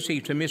very easy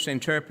to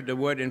misinterpret the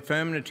word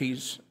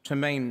infirmities to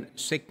mean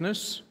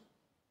sickness,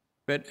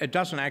 but it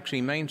doesn't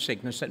actually mean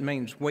sickness, it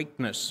means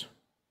weakness.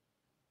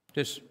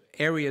 Just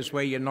areas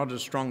where you're not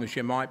as strong as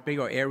you might be,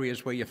 or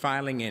areas where you're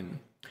failing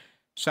in.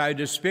 So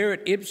the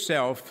Spirit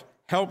itself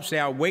helps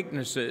our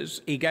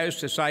weaknesses. He goes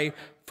to say,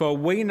 "For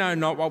we know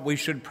not what we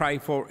should pray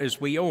for as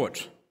we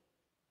ought."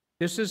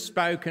 This is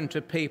spoken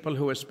to people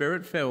who are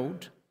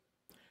Spirit-filled,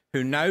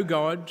 who know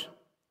God,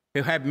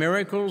 who have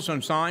miracles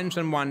and signs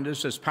and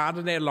wonders as part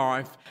of their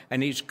life,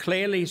 and he's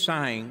clearly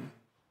saying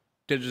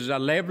that there's a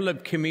level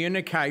of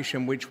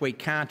communication which we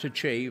can't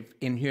achieve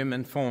in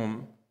human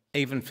form,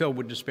 even filled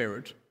with the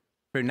Spirit,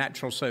 through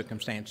natural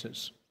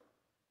circumstances.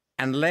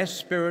 Unless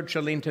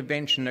spiritual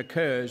intervention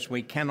occurs,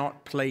 we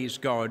cannot please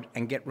God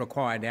and get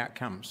required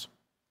outcomes.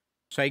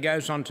 So he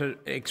goes on to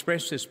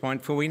express this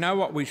point, "For we know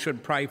what we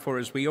should pray for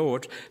as we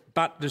ought,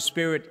 but the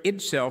Spirit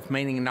itself,"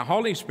 meaning the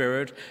Holy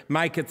Spirit,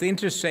 "maketh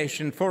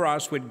intercession for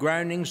us with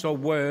groanings or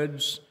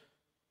words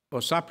or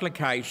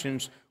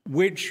supplications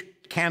which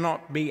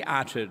cannot be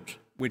uttered,"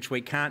 which we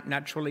can't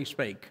naturally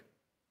speak.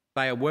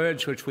 They are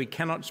words which we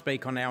cannot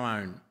speak on our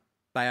own.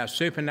 They are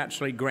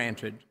supernaturally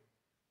granted.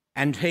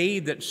 "And he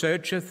that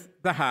searcheth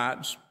the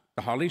hearts,"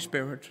 the Holy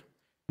Spirit,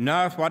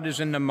 "knoweth what is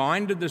in the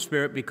mind of the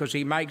Spirit, because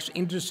he makes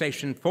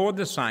intercession for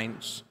the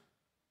saints."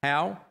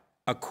 How?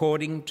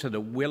 According to the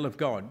will of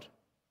God.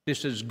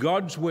 This is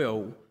God's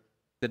will,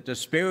 that the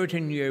Spirit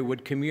in you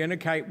would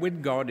communicate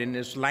with God in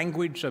this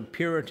language of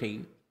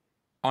purity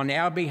on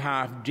our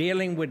behalf,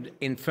 dealing with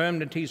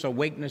infirmities or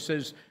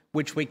weaknesses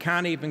which we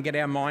can't even get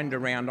our mind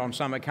around on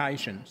some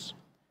occasions.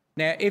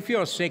 Now, if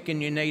you're sick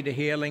and you need a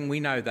healing, we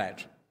know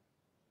that.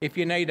 If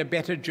you need a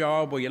better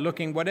job, or you're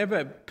looking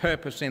whatever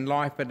purpose in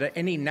life, but at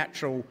any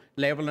natural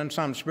level and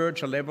some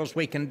spiritual levels,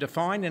 we can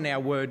define in our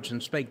words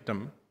and speak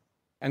them,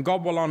 and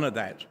God will honour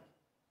that.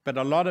 But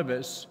a lot of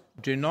us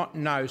do not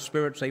know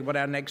spiritually what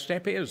our next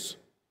step is.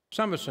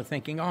 Some of us are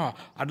thinking, "Oh,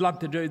 I'd love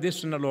to do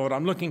this in the Lord.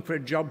 I'm looking for a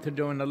job to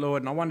do in the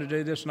Lord, and I want to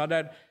do this and I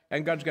don't."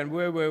 And God's going,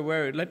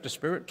 whoa, let the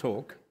Spirit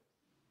talk.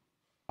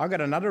 I've got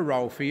another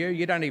role for you.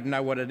 You don't even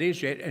know what it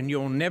is yet, and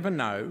you'll never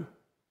know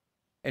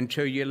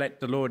until you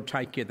let the Lord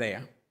take you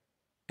there.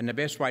 And the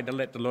best way to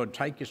let the Lord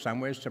take you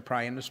somewhere is to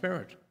pray in the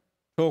Spirit.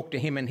 talk to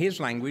him in his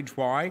language.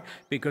 Why?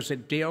 Because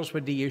it deals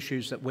with the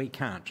issues that we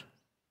can't.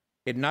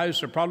 It knows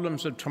the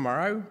problems of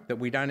tomorrow that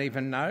we don't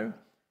even know.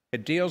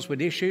 It deals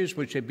with issues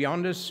which are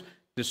beyond us.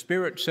 The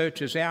Spirit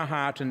searches our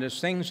heart, and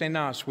there's things in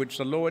us which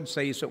the Lord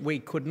sees that we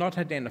could not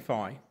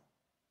identify.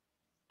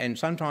 And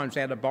sometimes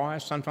out of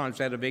bias,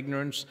 sometimes out of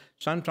ignorance,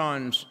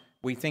 sometimes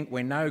we think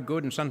we're no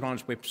good, and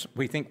sometimes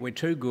we think we're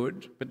too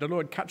good. But the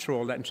Lord cuts through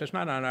all that and says,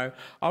 no,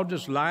 I'll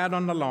just lay it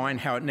on the line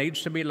how it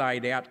needs to be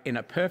laid out in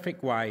a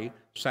perfect way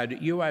so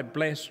that you are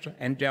blessed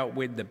and dealt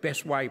with the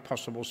best way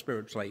possible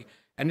spiritually.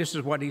 And this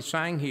is what he's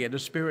saying here. The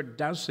Spirit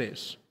does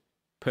this.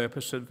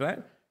 Purpose of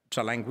that, it's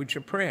a language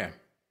of prayer.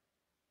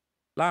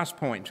 Last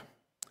point,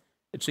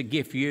 it's a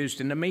gift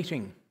used in the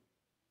meeting.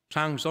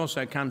 Tongues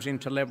also comes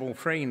into level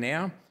 3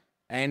 now.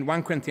 And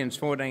 1 Corinthians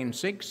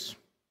 14:6,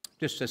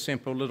 just a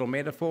simple little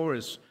metaphor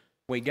as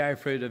we go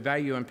through the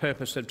value and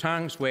purpose of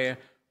tongues, where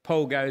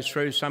Paul goes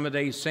through some of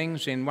these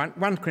things. In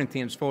 1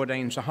 Corinthians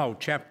 14 is a whole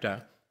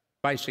chapter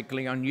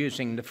basically on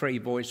using the free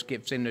voice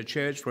gifts in the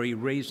church, where he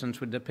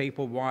reasons with the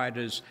people why it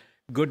is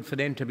good for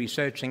them to be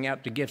searching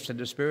out the gifts of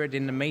the Spirit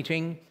in the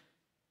meeting.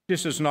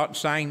 This is not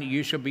saying that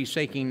you should be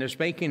seeking to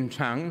speak in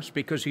tongues,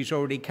 because he's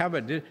already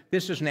covered.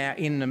 This is now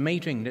in the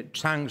meeting that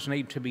tongues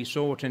need to be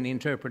sought in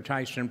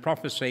interpretation and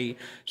prophecy.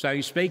 So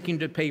he's speaking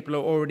to people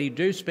who already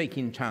do speak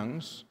in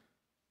tongues,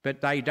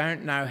 but they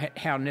don't know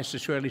how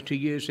necessarily to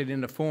use it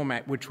in a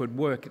format which would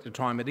work at the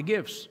time of the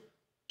gifts.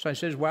 So he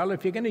says, well,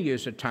 if you're going to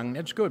use a tongue,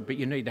 that's good, but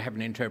you need to have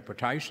an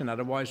interpretation,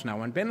 otherwise no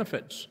one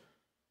benefits.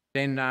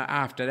 Then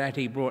after that,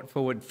 he brought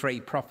forward 3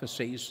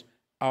 prophecies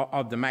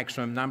of the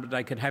maximum number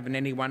they could have in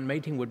any one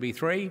meeting would be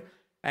 3,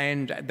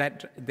 and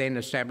that then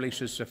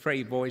establishes the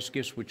free voice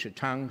gifts, which are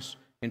tongues,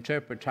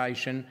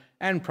 interpretation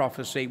and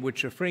prophecy,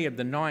 which are 3 of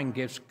the 9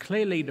 gifts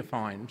clearly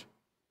defined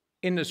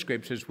in the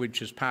Scriptures,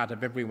 which is part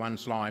of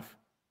everyone's life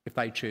if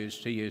they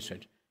choose to use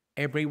it.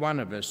 Every one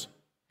of us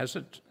has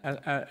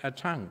a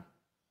tongue.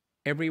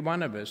 Every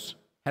one of us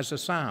has a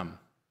psalm.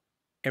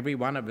 Every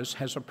one of us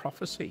has a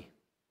prophecy.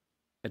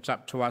 It's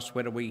up to us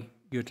whether we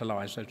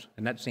utilise it,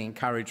 and that's the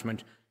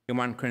encouragement in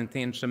 1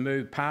 Corinthians, to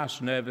move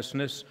past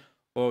nervousness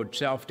or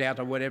self-doubt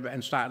or whatever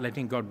and start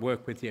letting God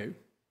work with you.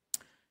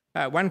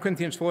 1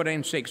 Corinthians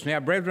 14:6, now,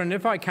 brethren,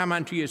 if I come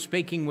unto you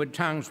speaking with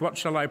tongues, what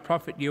shall I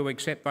profit you,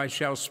 except I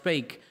shall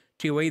speak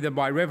to you either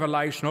by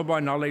revelation or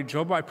by knowledge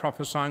or by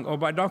prophesying or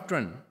by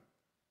doctrine?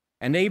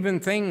 And even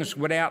things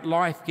without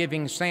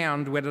life-giving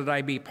sound, whether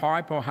they be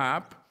pipe or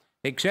harp,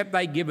 except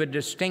they give a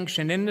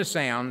distinction in the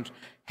sound,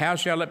 how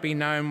shall it be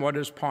known what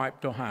is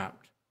piped or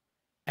harped?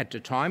 At the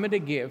time of the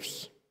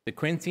gifts, the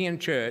Corinthian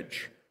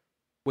church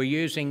were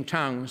using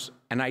tongues,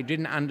 and they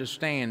didn't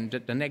understand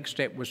that the next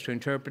step was to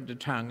interpret the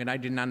tongue, and they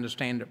didn't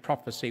understand that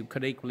prophecy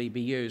could equally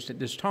be used at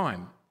this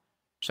time.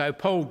 So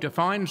Paul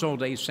defines all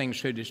these things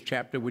through this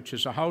chapter, which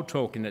is a whole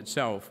talk in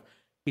itself.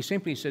 He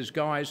simply says,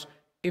 guys,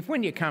 if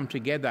when you come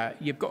together,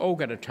 you've all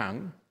got a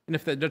tongue, and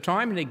if at the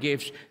time of the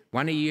gifts,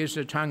 one of you uses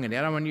a tongue and the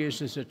other one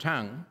uses a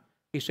tongue,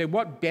 he said,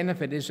 what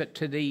benefit is it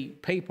to the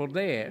people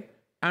there?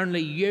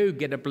 Only you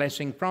get a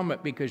blessing from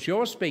it because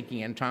you're speaking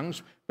in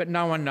tongues, but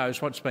no one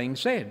knows what's being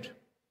said.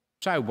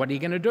 So what are you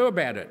going to do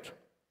about it?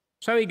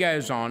 So he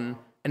goes on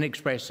and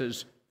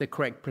expresses the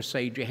correct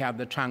procedure, how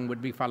the tongue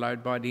would be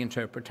followed by the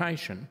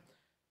interpretation.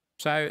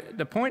 So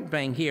the point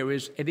being here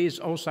is it is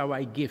also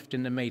a gift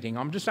in the meeting.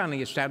 I'm just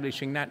only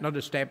establishing that, not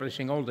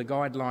establishing all the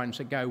guidelines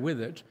that go with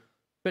it,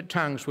 but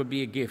tongues would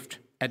be a gift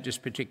at this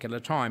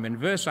particular time. In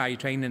verse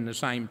 18 in the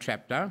same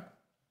chapter,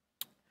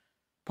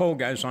 Paul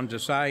goes on to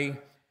say,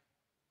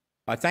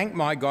 I thank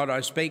my God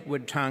I speak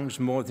with tongues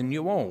more than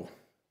you all.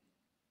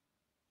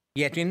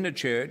 Yet in the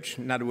church,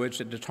 in other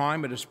words, at the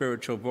time of the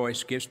spiritual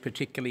voice gifts,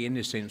 particularly in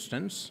this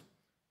instance,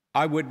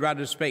 I would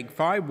rather speak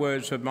 5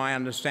 words of my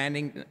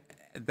understanding,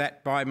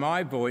 that by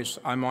my voice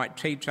I might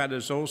teach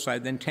others also,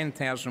 than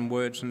 10,000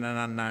 words in an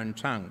unknown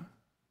tongue.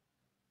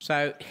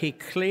 So he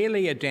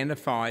clearly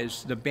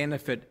identifies the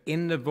benefit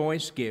in the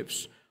voice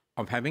gifts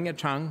of having a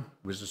tongue,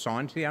 was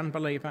assigned to the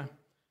unbeliever,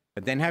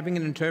 but then having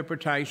an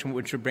interpretation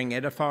which would bring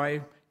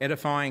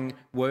edifying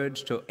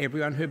words to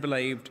everyone who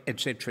believed,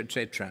 etc.,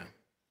 etc.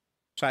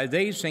 So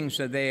these things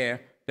are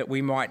there that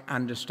we might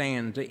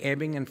understand the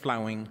ebbing and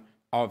flowing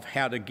of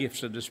how the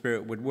gifts of the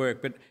Spirit would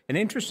work. But an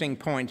interesting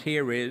point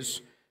here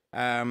is,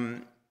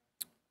 I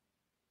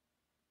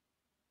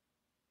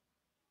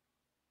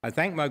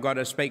thank my God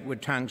I speak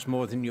with tongues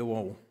more than you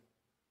all.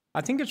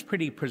 I think it's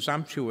pretty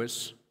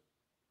presumptuous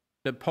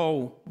that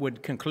Paul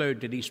would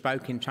conclude that he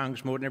spoke in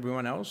tongues more than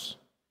everyone else.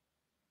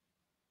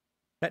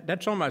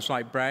 That's almost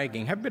like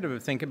bragging. Have a bit of a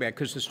think about it,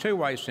 because there's 2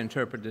 ways to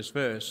interpret this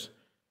verse.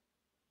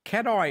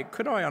 Could I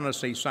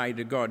honestly say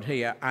to God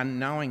here,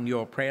 unknowing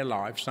your prayer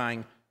life,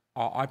 saying,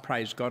 oh, I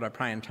praise God, I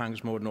pray in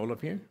tongues more than all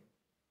of you?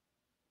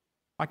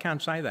 I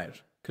can't say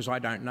that because I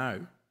don't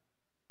know.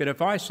 But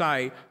if I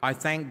say, I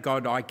thank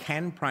God I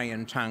can pray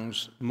in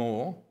tongues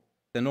more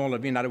than all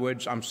of you, in other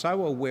words, I'm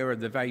so aware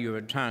of the value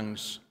of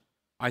tongues,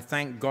 I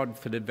thank God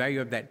for the value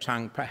of that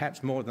tongue,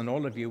 perhaps more than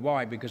all of you.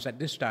 Why? Because at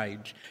this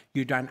stage,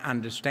 you don't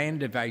understand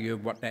the value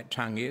of what that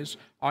tongue is.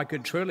 I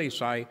could truly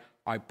say,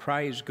 I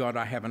praise God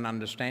I have an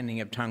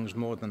understanding of tongues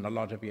more than a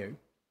lot of you.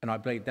 And I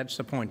believe that's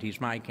the point he's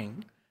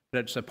making.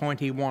 But it's the point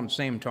he wants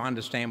them to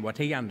understand what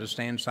he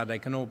understands so they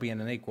can all be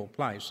in an equal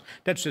place.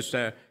 That's just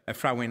a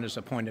throw in as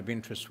a point of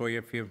interest for you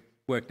if you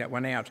work that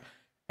one out.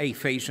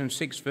 Ephesians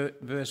 6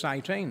 verse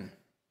 18.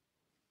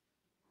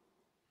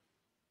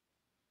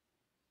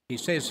 He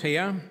says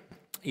here,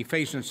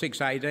 Ephesians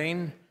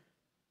 6:18,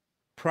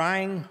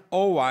 praying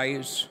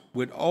always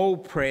with all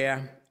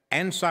prayer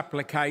and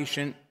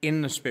supplication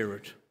in the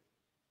Spirit.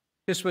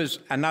 This was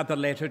another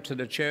letter to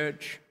the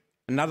church,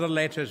 another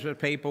letter to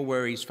people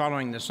where he's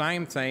following the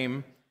same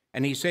theme,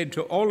 and he said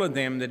to all of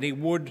them that he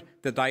would,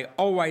 that they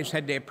always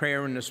had their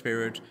prayer in the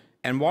Spirit,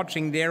 and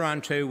watching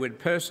thereunto with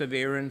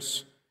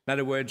perseverance, in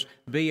other words,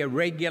 be a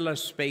regular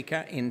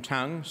speaker in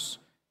tongues,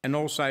 and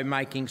also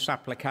making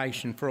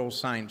supplication for all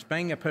saints,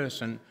 being a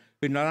person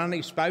who not only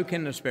spoke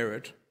in the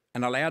Spirit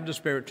and allowed the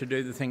Spirit to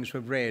do the things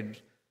we've read,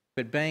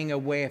 but being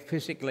aware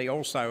physically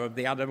also of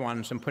the other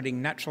ones and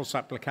putting natural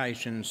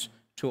supplications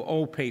to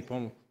all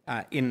people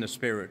in the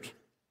Spirit.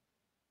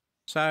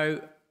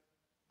 So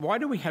why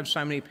do we have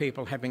so many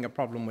people having a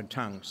problem with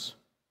tongues?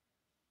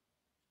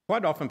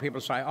 Quite often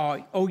people say,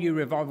 all you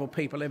revival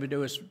people ever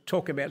do is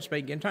talk about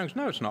speaking in tongues.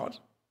 No, it's not.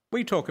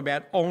 We talk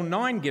about all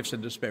 9 gifts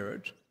of the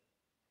Spirit.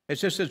 It's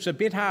just it's a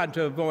bit hard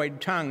to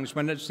avoid tongues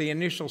when it's the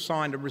initial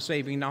sign of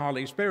receiving the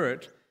Holy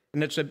Spirit,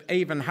 and it's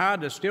even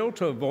harder still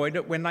to avoid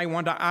it when they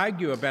want to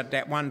argue about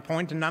that one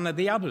point and none of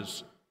the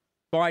others.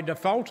 By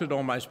default, it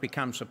almost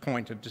becomes a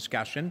point of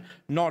discussion,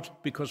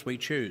 not because we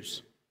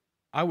choose.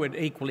 I would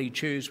equally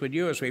choose with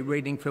you as we're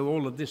reading through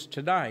all of this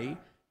today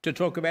to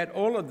talk about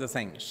all of the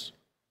things.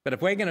 But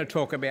if we're going to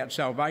talk about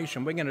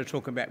salvation, we're going to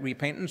talk about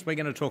repentance, we're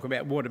going to talk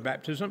about water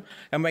baptism,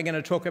 and we're going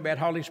to talk about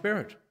Holy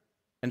Spirit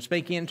and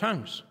speaking in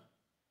tongues.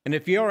 And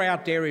if you're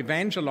out there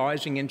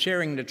evangelising and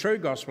sharing the true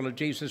gospel of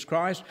Jesus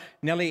Christ,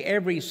 nearly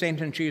every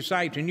sentence you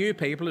say to new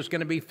people is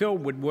going to be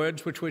filled with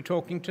words which we're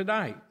talking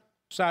today.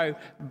 So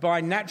by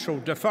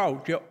natural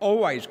default, you're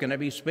always going to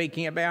be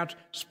speaking about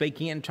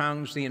speaking in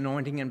tongues, the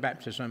anointing and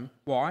baptism.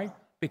 Why?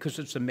 Because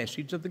it's the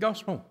message of the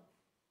gospel.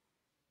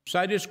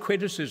 So this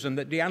criticism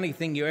that the only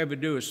thing you ever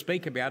do is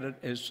speak about it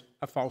is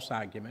a false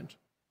argument.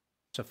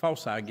 It's a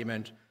false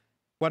argument.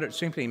 What it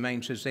simply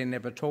means is they're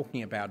never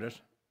talking about it.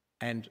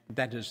 And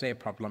that is their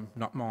problem,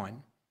 not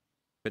mine.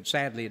 But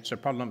sadly, it's a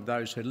problem of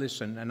those who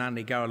listen and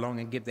only go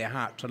along and give their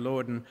heart to the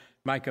Lord and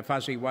make a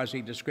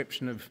fuzzy-wuzzy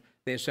description of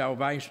their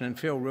salvation and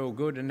feel real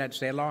good, and that's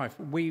their life.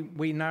 We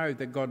know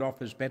that God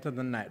offers better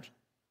than that.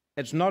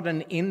 It's not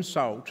an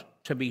insult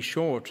to be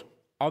short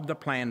of the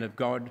plan of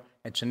God.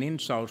 It's an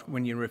insult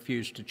when you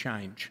refuse to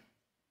change.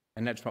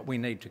 And that's what we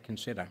need to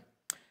consider.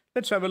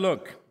 Let's have a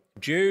look.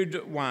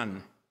 Jude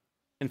 1.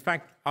 In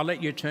fact, I'll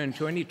let you turn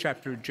to any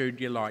chapter of Jude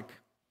you like.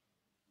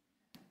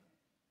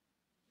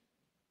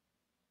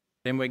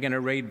 Then we're going to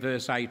read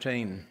verse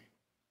 18.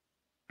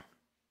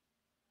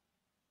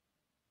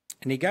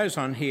 And he goes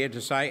on here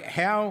to say,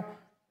 how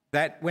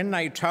that when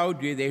they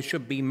told you there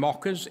should be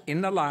mockers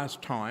in the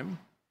last time,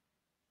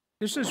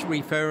 this is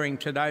referring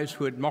to those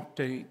who had mocked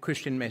the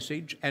Christian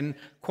message, and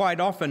quite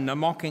often the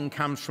mocking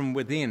comes from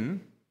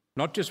within,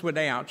 not just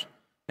without.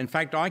 In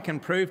fact, I can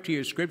prove to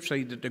you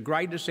scripturally that the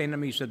greatest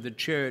enemies of the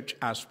church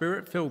are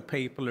spirit-filled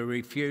people who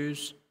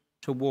refuse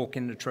to walk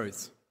in the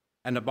truth.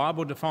 And the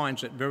Bible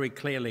defines it very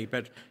clearly,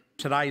 but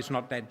today's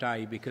not that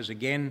day because,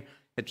 again,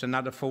 it's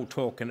another full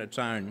talk in its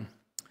own.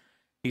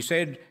 He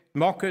said,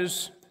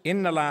 mockers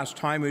in the last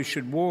time who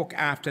should walk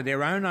after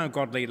their own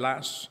ungodly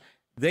lusts,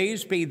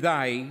 these be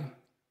they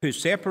who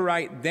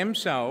separate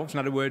themselves. In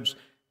other words,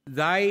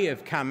 they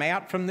have come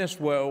out from this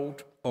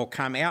world or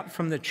come out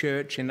from the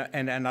church in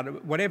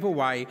whatever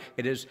way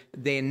it is,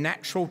 their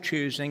natural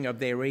choosing of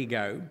their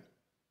ego,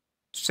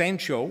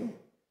 sensual,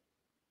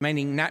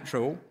 meaning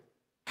natural,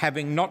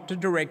 having not the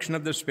direction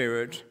of the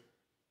Spirit,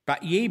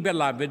 but ye,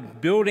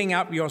 beloved, building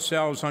up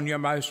yourselves on your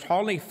most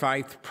holy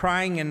faith,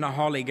 praying in the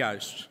Holy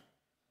Ghost.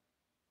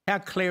 How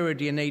clearer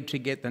do you need to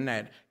get than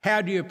that?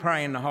 How do you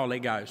pray in the Holy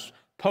Ghost?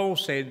 Paul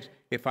said,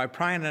 if I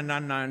pray in an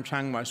unknown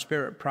tongue, my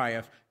spirit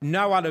prayeth.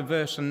 No other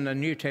verse in the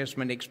New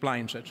Testament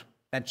explains it.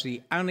 That's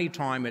the only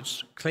time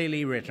it's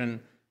clearly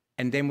written,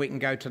 and then we can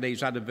go to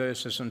these other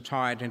verses and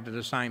tie it into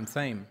the same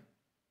theme.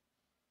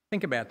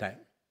 Think about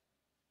that.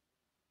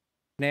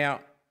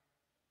 Now,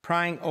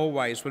 praying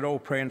always with all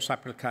prayer and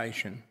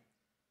supplication.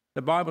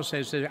 The Bible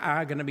says there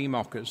are going to be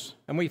mockers,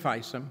 and we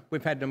face them.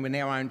 We've had them in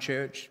our own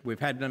church. We've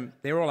had them.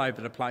 They're all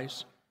over the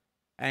place.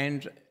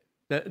 And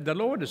the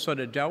Lord has sort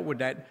of dealt with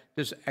that.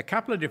 There's a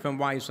couple of different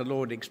ways the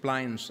Lord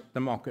explains the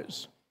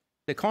mockers.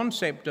 The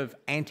concept of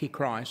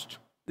Antichrist.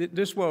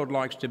 This world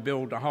likes to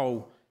build a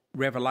whole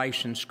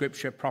revelation,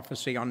 scripture,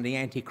 prophecy on the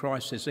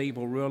Antichrist, this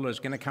evil ruler is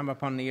going to come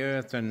upon the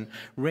earth and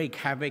wreak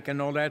havoc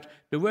and all that.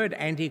 The word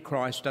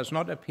Antichrist does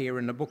not appear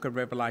in the book of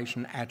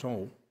Revelation at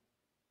all.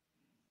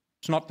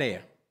 It's not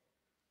there.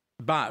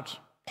 But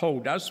Paul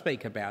does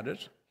speak about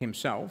it.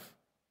 himself.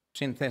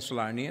 It's in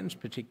Thessalonians,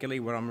 particularly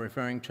what I'm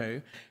referring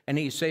to. And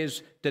he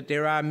says that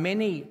there are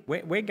many,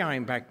 we're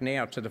going back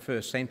now to the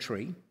first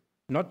century,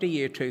 not the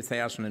year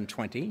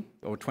 2020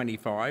 or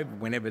 25,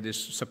 whenever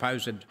this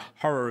supposed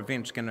horror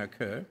event's going to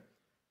occur.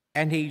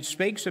 And he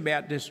speaks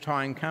about this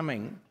time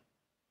coming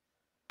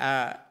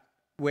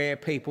where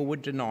people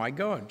would deny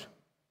God.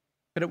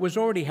 But it was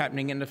already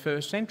happening in the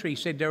first century. He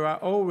said there are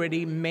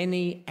already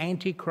many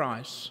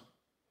antichrists.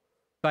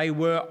 They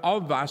were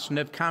of us and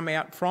have come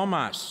out from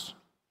us.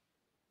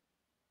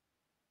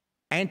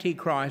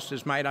 Antichrist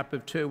is made up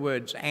of two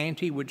words,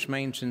 anti, which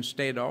means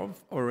instead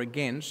of or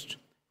against.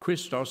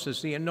 Christos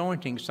is the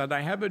anointing. So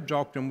they have a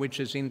doctrine which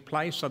is in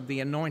place of the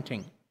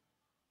anointing.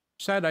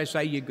 So they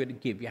say you've got to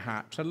give your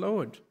heart to the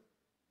Lord.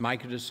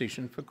 Make a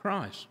decision for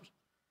Christ.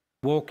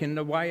 Walk in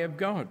the way of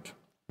God.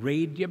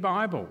 Read your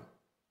Bible.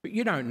 But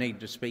you don't need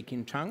to speak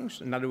in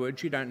tongues. In other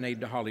words, you don't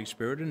need the Holy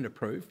Spirit and the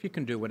proof. You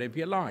can do whatever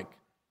you like.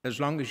 As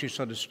long as you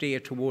sort of steer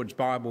towards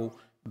Bible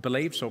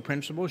beliefs or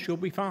principles, you'll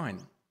be fine.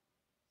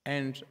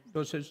 And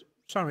God says,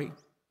 sorry,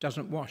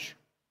 doesn't wash.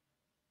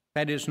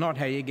 That is not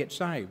how you get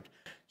saved.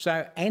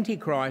 So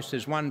Antichrist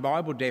is one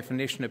Bible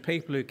definition of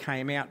people who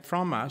came out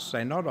from us,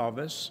 they're not of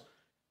us,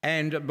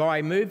 and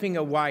by moving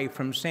away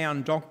from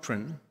sound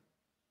doctrine,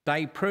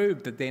 they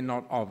prove that they're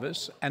not of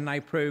us, and they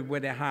prove where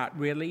their heart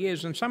really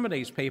is. And some of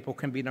these people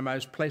can be the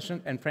most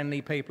pleasant and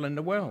friendly people in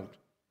the world.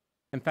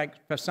 In fact,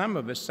 for some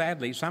of us,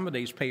 sadly, some of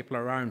these people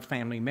are our own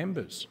family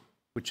members,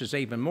 which is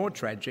even more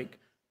tragic,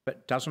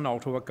 but doesn't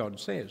alter what God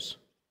says.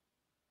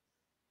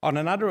 On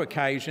another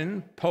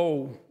occasion,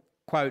 Paul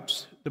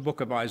quotes the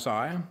book of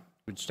Isaiah,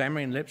 with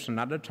stammering lips and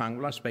utter tongue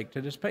will I speak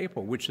to this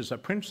people, which is a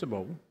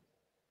principle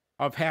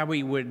of how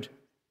we would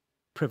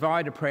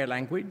provide a prayer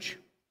language,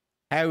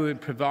 how we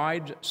would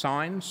provide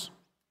signs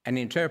and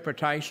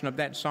interpretation of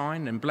that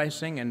sign and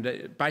blessing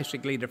and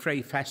basically the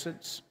three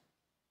facets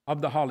of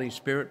the Holy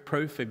Spirit,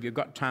 proof if you've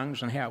got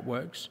tongues and how it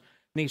works.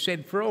 And he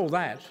said, for all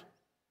that,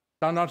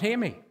 they'll not hear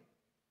me.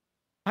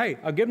 Hey,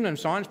 I've given them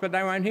signs, but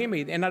they won't hear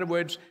me. In other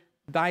words,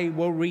 they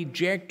will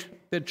reject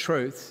the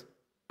truth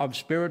of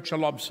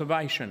spiritual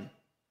observation.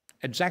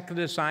 Exactly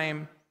the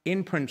same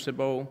in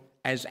principle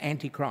as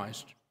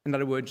Antichrist. In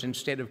other words,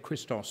 instead of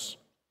Christos.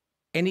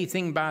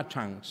 Anything bar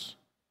tongues.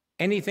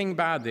 Anything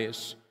bar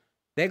this.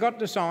 They got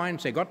the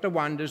signs, they got the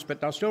wonders,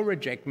 but they'll still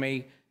reject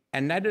me.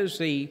 And that is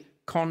the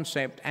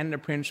concept and the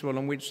principle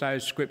in which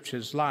those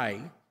scriptures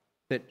lay,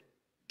 that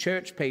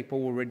church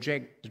people will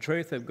reject the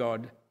truth of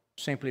God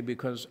simply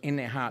because in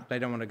their heart they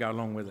don't want to go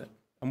along with it.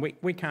 And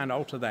we can't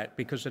alter that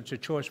because it's a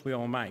choice we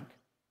all make.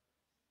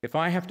 If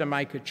I have to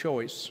make a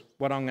choice,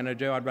 what I'm going to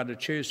do, I'd rather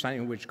choose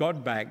something which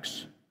God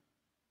backs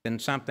than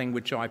something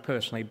which I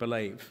personally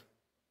believe.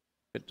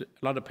 But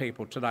a lot of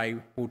people today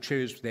will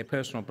choose their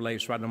personal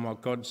beliefs rather than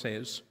what God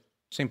says,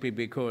 simply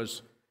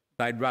because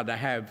they'd rather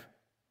have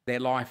their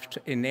life,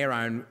 in their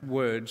own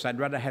words, they'd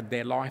rather have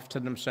their life to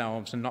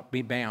themselves and not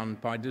be bound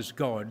by this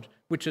God,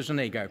 which is an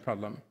ego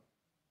problem.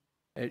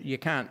 You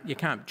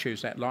can't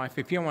choose that life.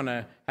 If you want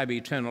to have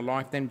eternal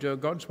life, then do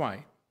it God's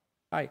way.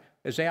 Hey,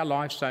 is our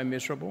life so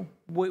miserable?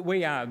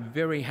 We are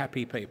very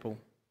happy people.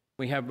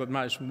 We have the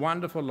most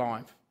wonderful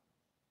life.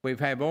 We've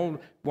had all,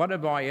 what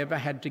have I ever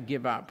had to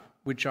give up,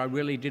 which I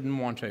really didn't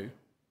want to?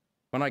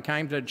 When I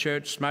came to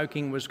church,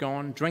 smoking was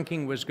gone,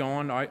 drinking was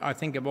gone. I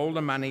think of all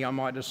the money I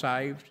might have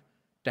saved,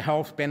 the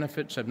health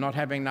benefits of not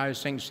having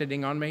those things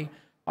sitting on me.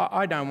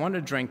 I don't want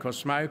to drink or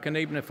smoke, and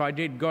even if I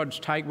did, God's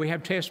take. We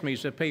have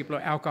testimonies of people,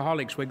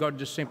 alcoholics, where God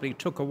just simply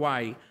took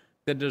away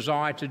the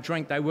desire to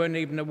drink. They weren't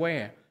even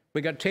aware. We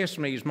got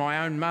testimonies,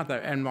 my own mother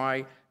and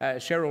my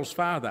Cheryl's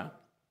father,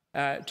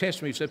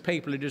 testimonies of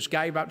people who just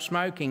gave up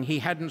smoking. He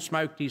hadn't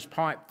smoked his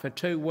pipe for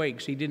 2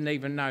 weeks. He didn't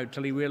even know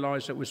till he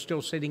realised it was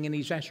still sitting in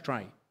his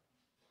ashtray.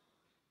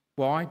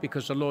 Why?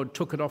 Because the Lord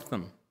took it off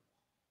them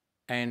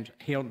and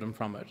healed them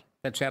from it.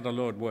 That's how the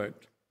Lord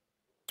worked.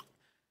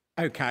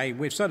 Okay,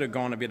 we've sort of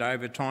gone a bit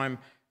over time.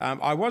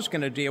 I was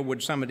going to deal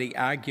with some of the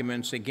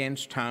arguments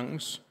against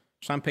tongues.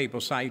 Some people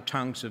say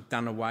tongues have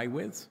done away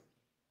with.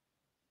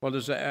 Well,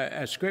 there's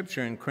a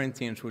scripture in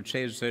Corinthians which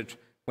says that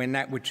when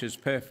that which is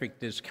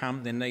perfect is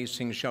come, then these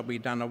things shall be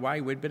done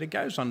away with. But it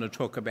goes on to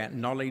talk about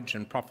knowledge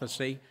and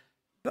prophecy.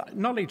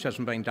 Knowledge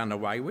hasn't been done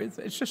away with.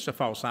 It's just a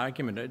false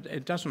argument.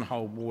 It doesn't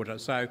hold water.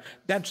 So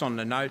that's on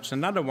the notes.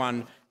 Another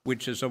one,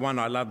 which is the one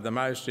I love the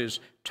most, is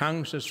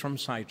tongues is from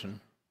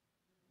Satan.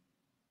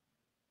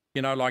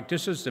 You know, like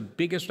this is the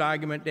biggest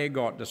argument they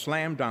got, the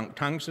slam dunk,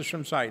 tongues is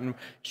from Satan.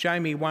 Show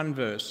me one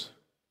verse.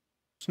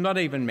 It's not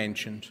even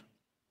mentioned.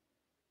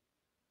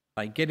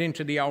 They get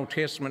into the Old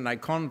Testament, they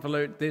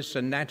convolute this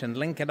and that and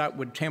link it up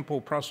with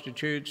temple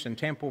prostitutes and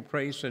temple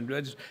priests, and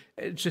it's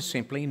just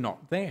simply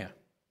not there.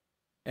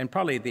 And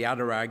probably the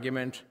other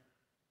argument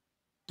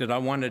that I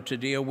wanted to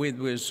deal with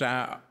was,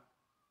 for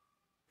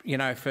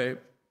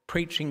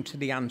preaching to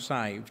the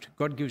unsaved.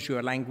 God gives you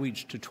a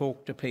language to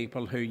talk to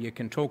people who you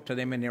can talk to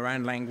them in their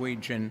own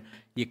language and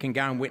you can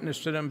go and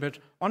witness to them. But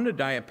on the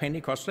day of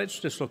Pentecost, let's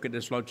just look at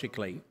this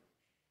logically.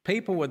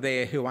 People were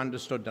there who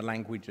understood the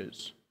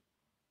languages.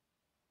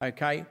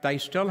 okay, they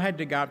still had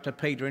to go up to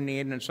Peter in the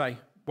end and say,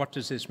 what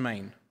does this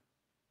mean?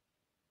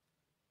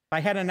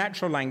 They had a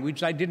natural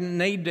language. They didn't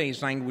need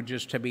these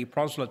languages to be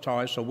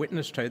proselytised or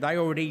witnessed to. They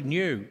already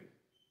knew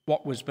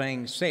what was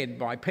being said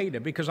by Peter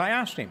because I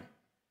asked him.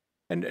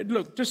 And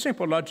look, just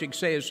simple logic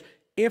says,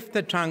 if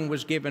the tongue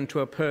was given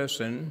to a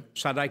person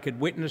so they could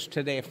witness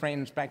to their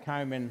friends back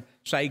home in,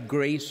 say,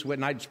 Greece,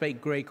 when they'd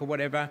speak Greek or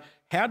whatever,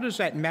 how does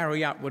that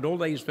marry up with all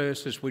these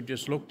verses we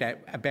just looked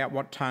at about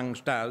what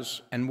tongues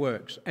does and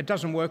works? It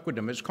doesn't work with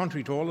them. It's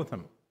contrary to all of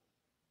them.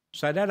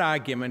 So that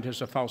argument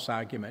is a false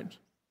argument.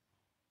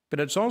 But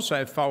it's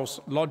also false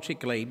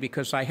logically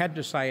because they had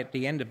to say at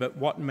the end of it,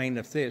 what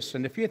meaneth this?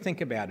 And if you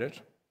think about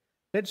it,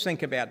 let's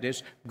think about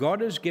this.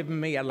 God has given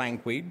me a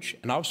language,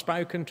 and I've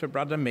spoken to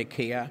Brother Mick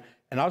here,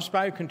 and I've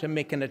spoken to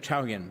Mick in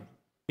Italian,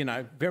 you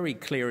know, very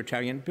clear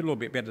Italian, a little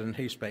bit better than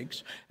he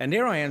speaks. And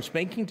there I am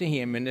speaking to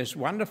him in this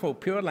wonderful,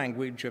 pure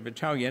language of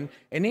Italian.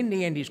 And in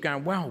the end, he's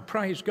going, wow,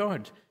 praise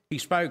God. He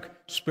spoke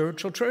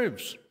spiritual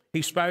truths.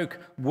 He spoke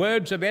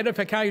words of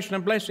edification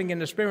and blessing in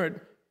the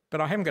Spirit, but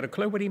I haven't got a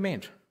clue what he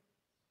meant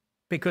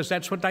because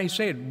that's what they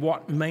said.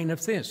 What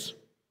meaneth this?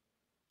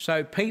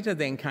 So Peter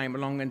then came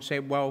along and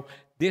said, well,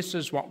 this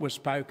is what was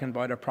spoken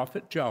by the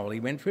prophet Joel.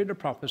 He went through the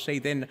prophecy.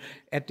 Then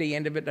at the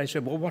end of it, they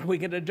said, well, what are we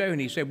going to do? And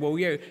he said, well,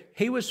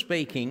 he was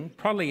speaking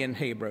probably in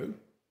Hebrew,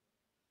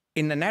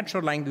 in the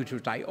natural language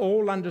which they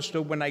all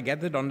understood when they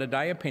gathered on the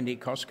day of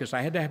Pentecost, because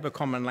they had to have a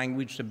common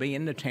language to be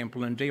in the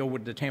temple and deal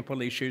with the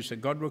temple issues that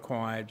God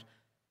required.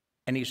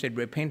 And he said,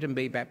 repent and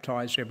be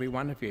baptised, every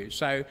one of you.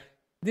 So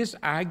this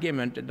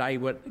argument that they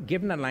were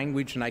given a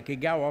language and they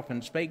could go off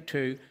and speak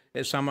to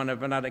someone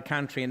of another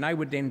country and they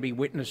would then be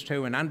witnessed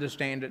to and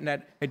understand it, and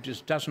that it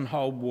just doesn't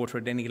hold water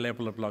at any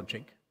level of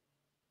logic.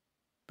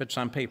 But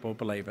some people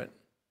believe it.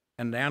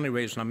 And the only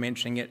reason I'm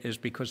mentioning it is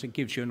because it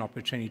gives you an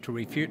opportunity to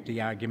refute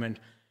the argument,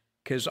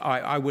 because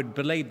I would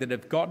believe that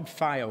if God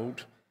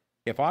failed,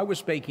 if I was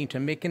speaking to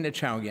Mick in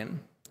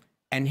Italian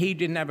and he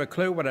didn't have a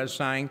clue what I was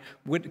saying,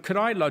 could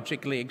I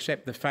logically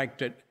accept the fact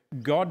that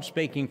God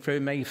speaking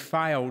through me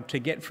failed to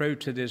get through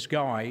to this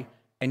guy,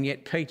 and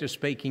yet Peter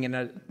speaking in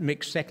a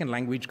mixed second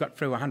language got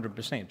through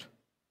 100%?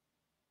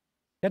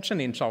 That's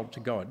an insult to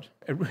God.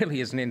 It really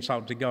is an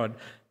insult to God,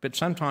 but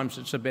sometimes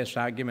it's the best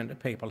argument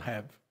that people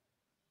have.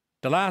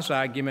 The last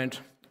argument,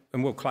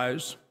 and we'll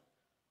close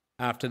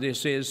after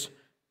this, is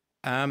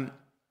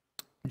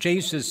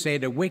Jesus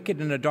said, a wicked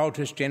and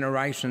adulterous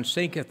generation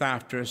seeketh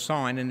after a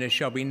sign, and there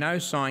shall be no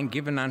sign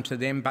given unto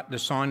them but the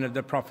sign of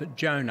the prophet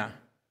Jonah.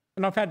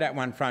 And I've had that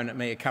one thrown at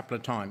me a couple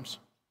of times.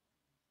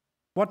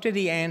 What did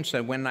he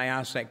answer when they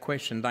asked that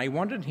question? They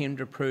wanted him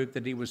to prove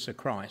that he was the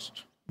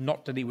Christ,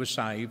 not that he was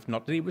saved,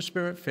 not that he was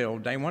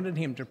Spirit-filled. They wanted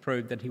him to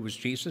prove that he was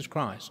Jesus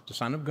Christ, the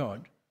Son of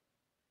God.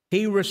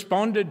 He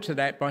responded to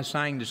that by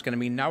saying there's going to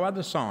be no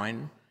other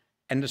sign,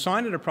 and the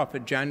sign of the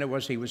prophet Jonah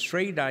was he was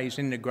 3 days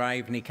in the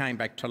grave and he came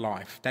back to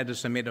life. That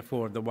is the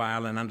metaphor of the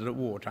whale and under the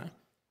water.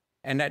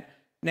 And that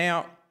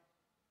now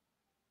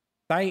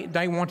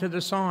they wanted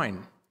a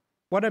sign.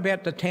 What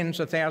about the tens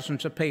of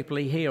thousands of people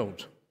he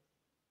healed?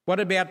 What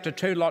about the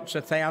 2 lots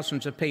of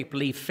thousands of people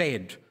he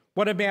fed?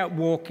 What about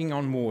walking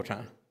on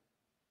water?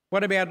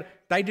 What about,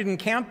 they didn't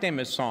count them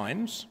as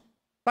signs.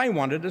 They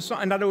wanted a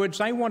sign. In other words,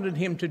 they wanted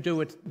him to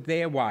do it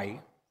their way,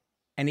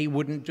 and he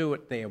wouldn't do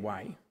it their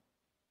way.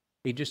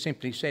 He just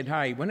simply said,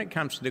 hey, when it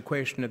comes to the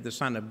question of the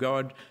Son of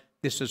God,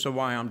 this is the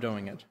way I'm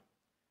doing it.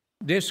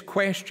 This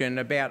question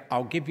about,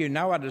 I'll give you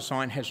no other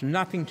sign, has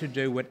nothing to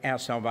do with our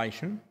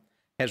salvation,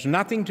 has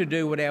nothing to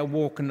do with our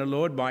walk in the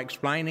Lord by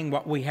explaining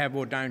what we have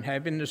or don't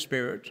have in the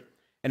Spirit,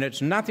 and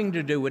it's nothing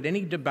to do with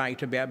any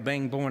debate about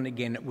being born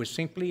again. It was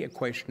simply a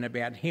question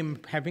about him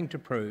having to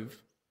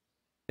prove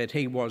that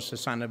he was the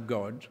Son of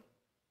God,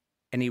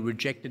 and he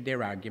rejected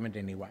their argument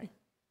anyway.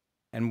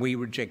 And we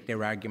reject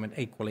their argument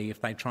equally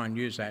if they try and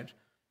use that,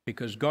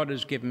 because God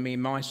has given me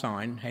my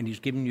sign and he's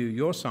given you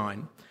your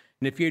sign.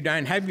 And if you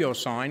don't have your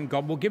sign,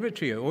 God will give it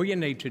to you. All you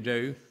need to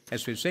do,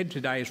 as we've said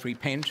today, is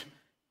repent,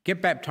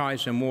 get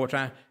baptised in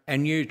water,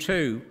 and you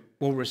too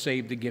will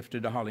receive the gift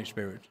of the Holy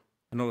Spirit.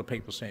 And all the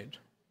people said,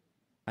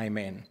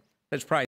 amen. Let's pray.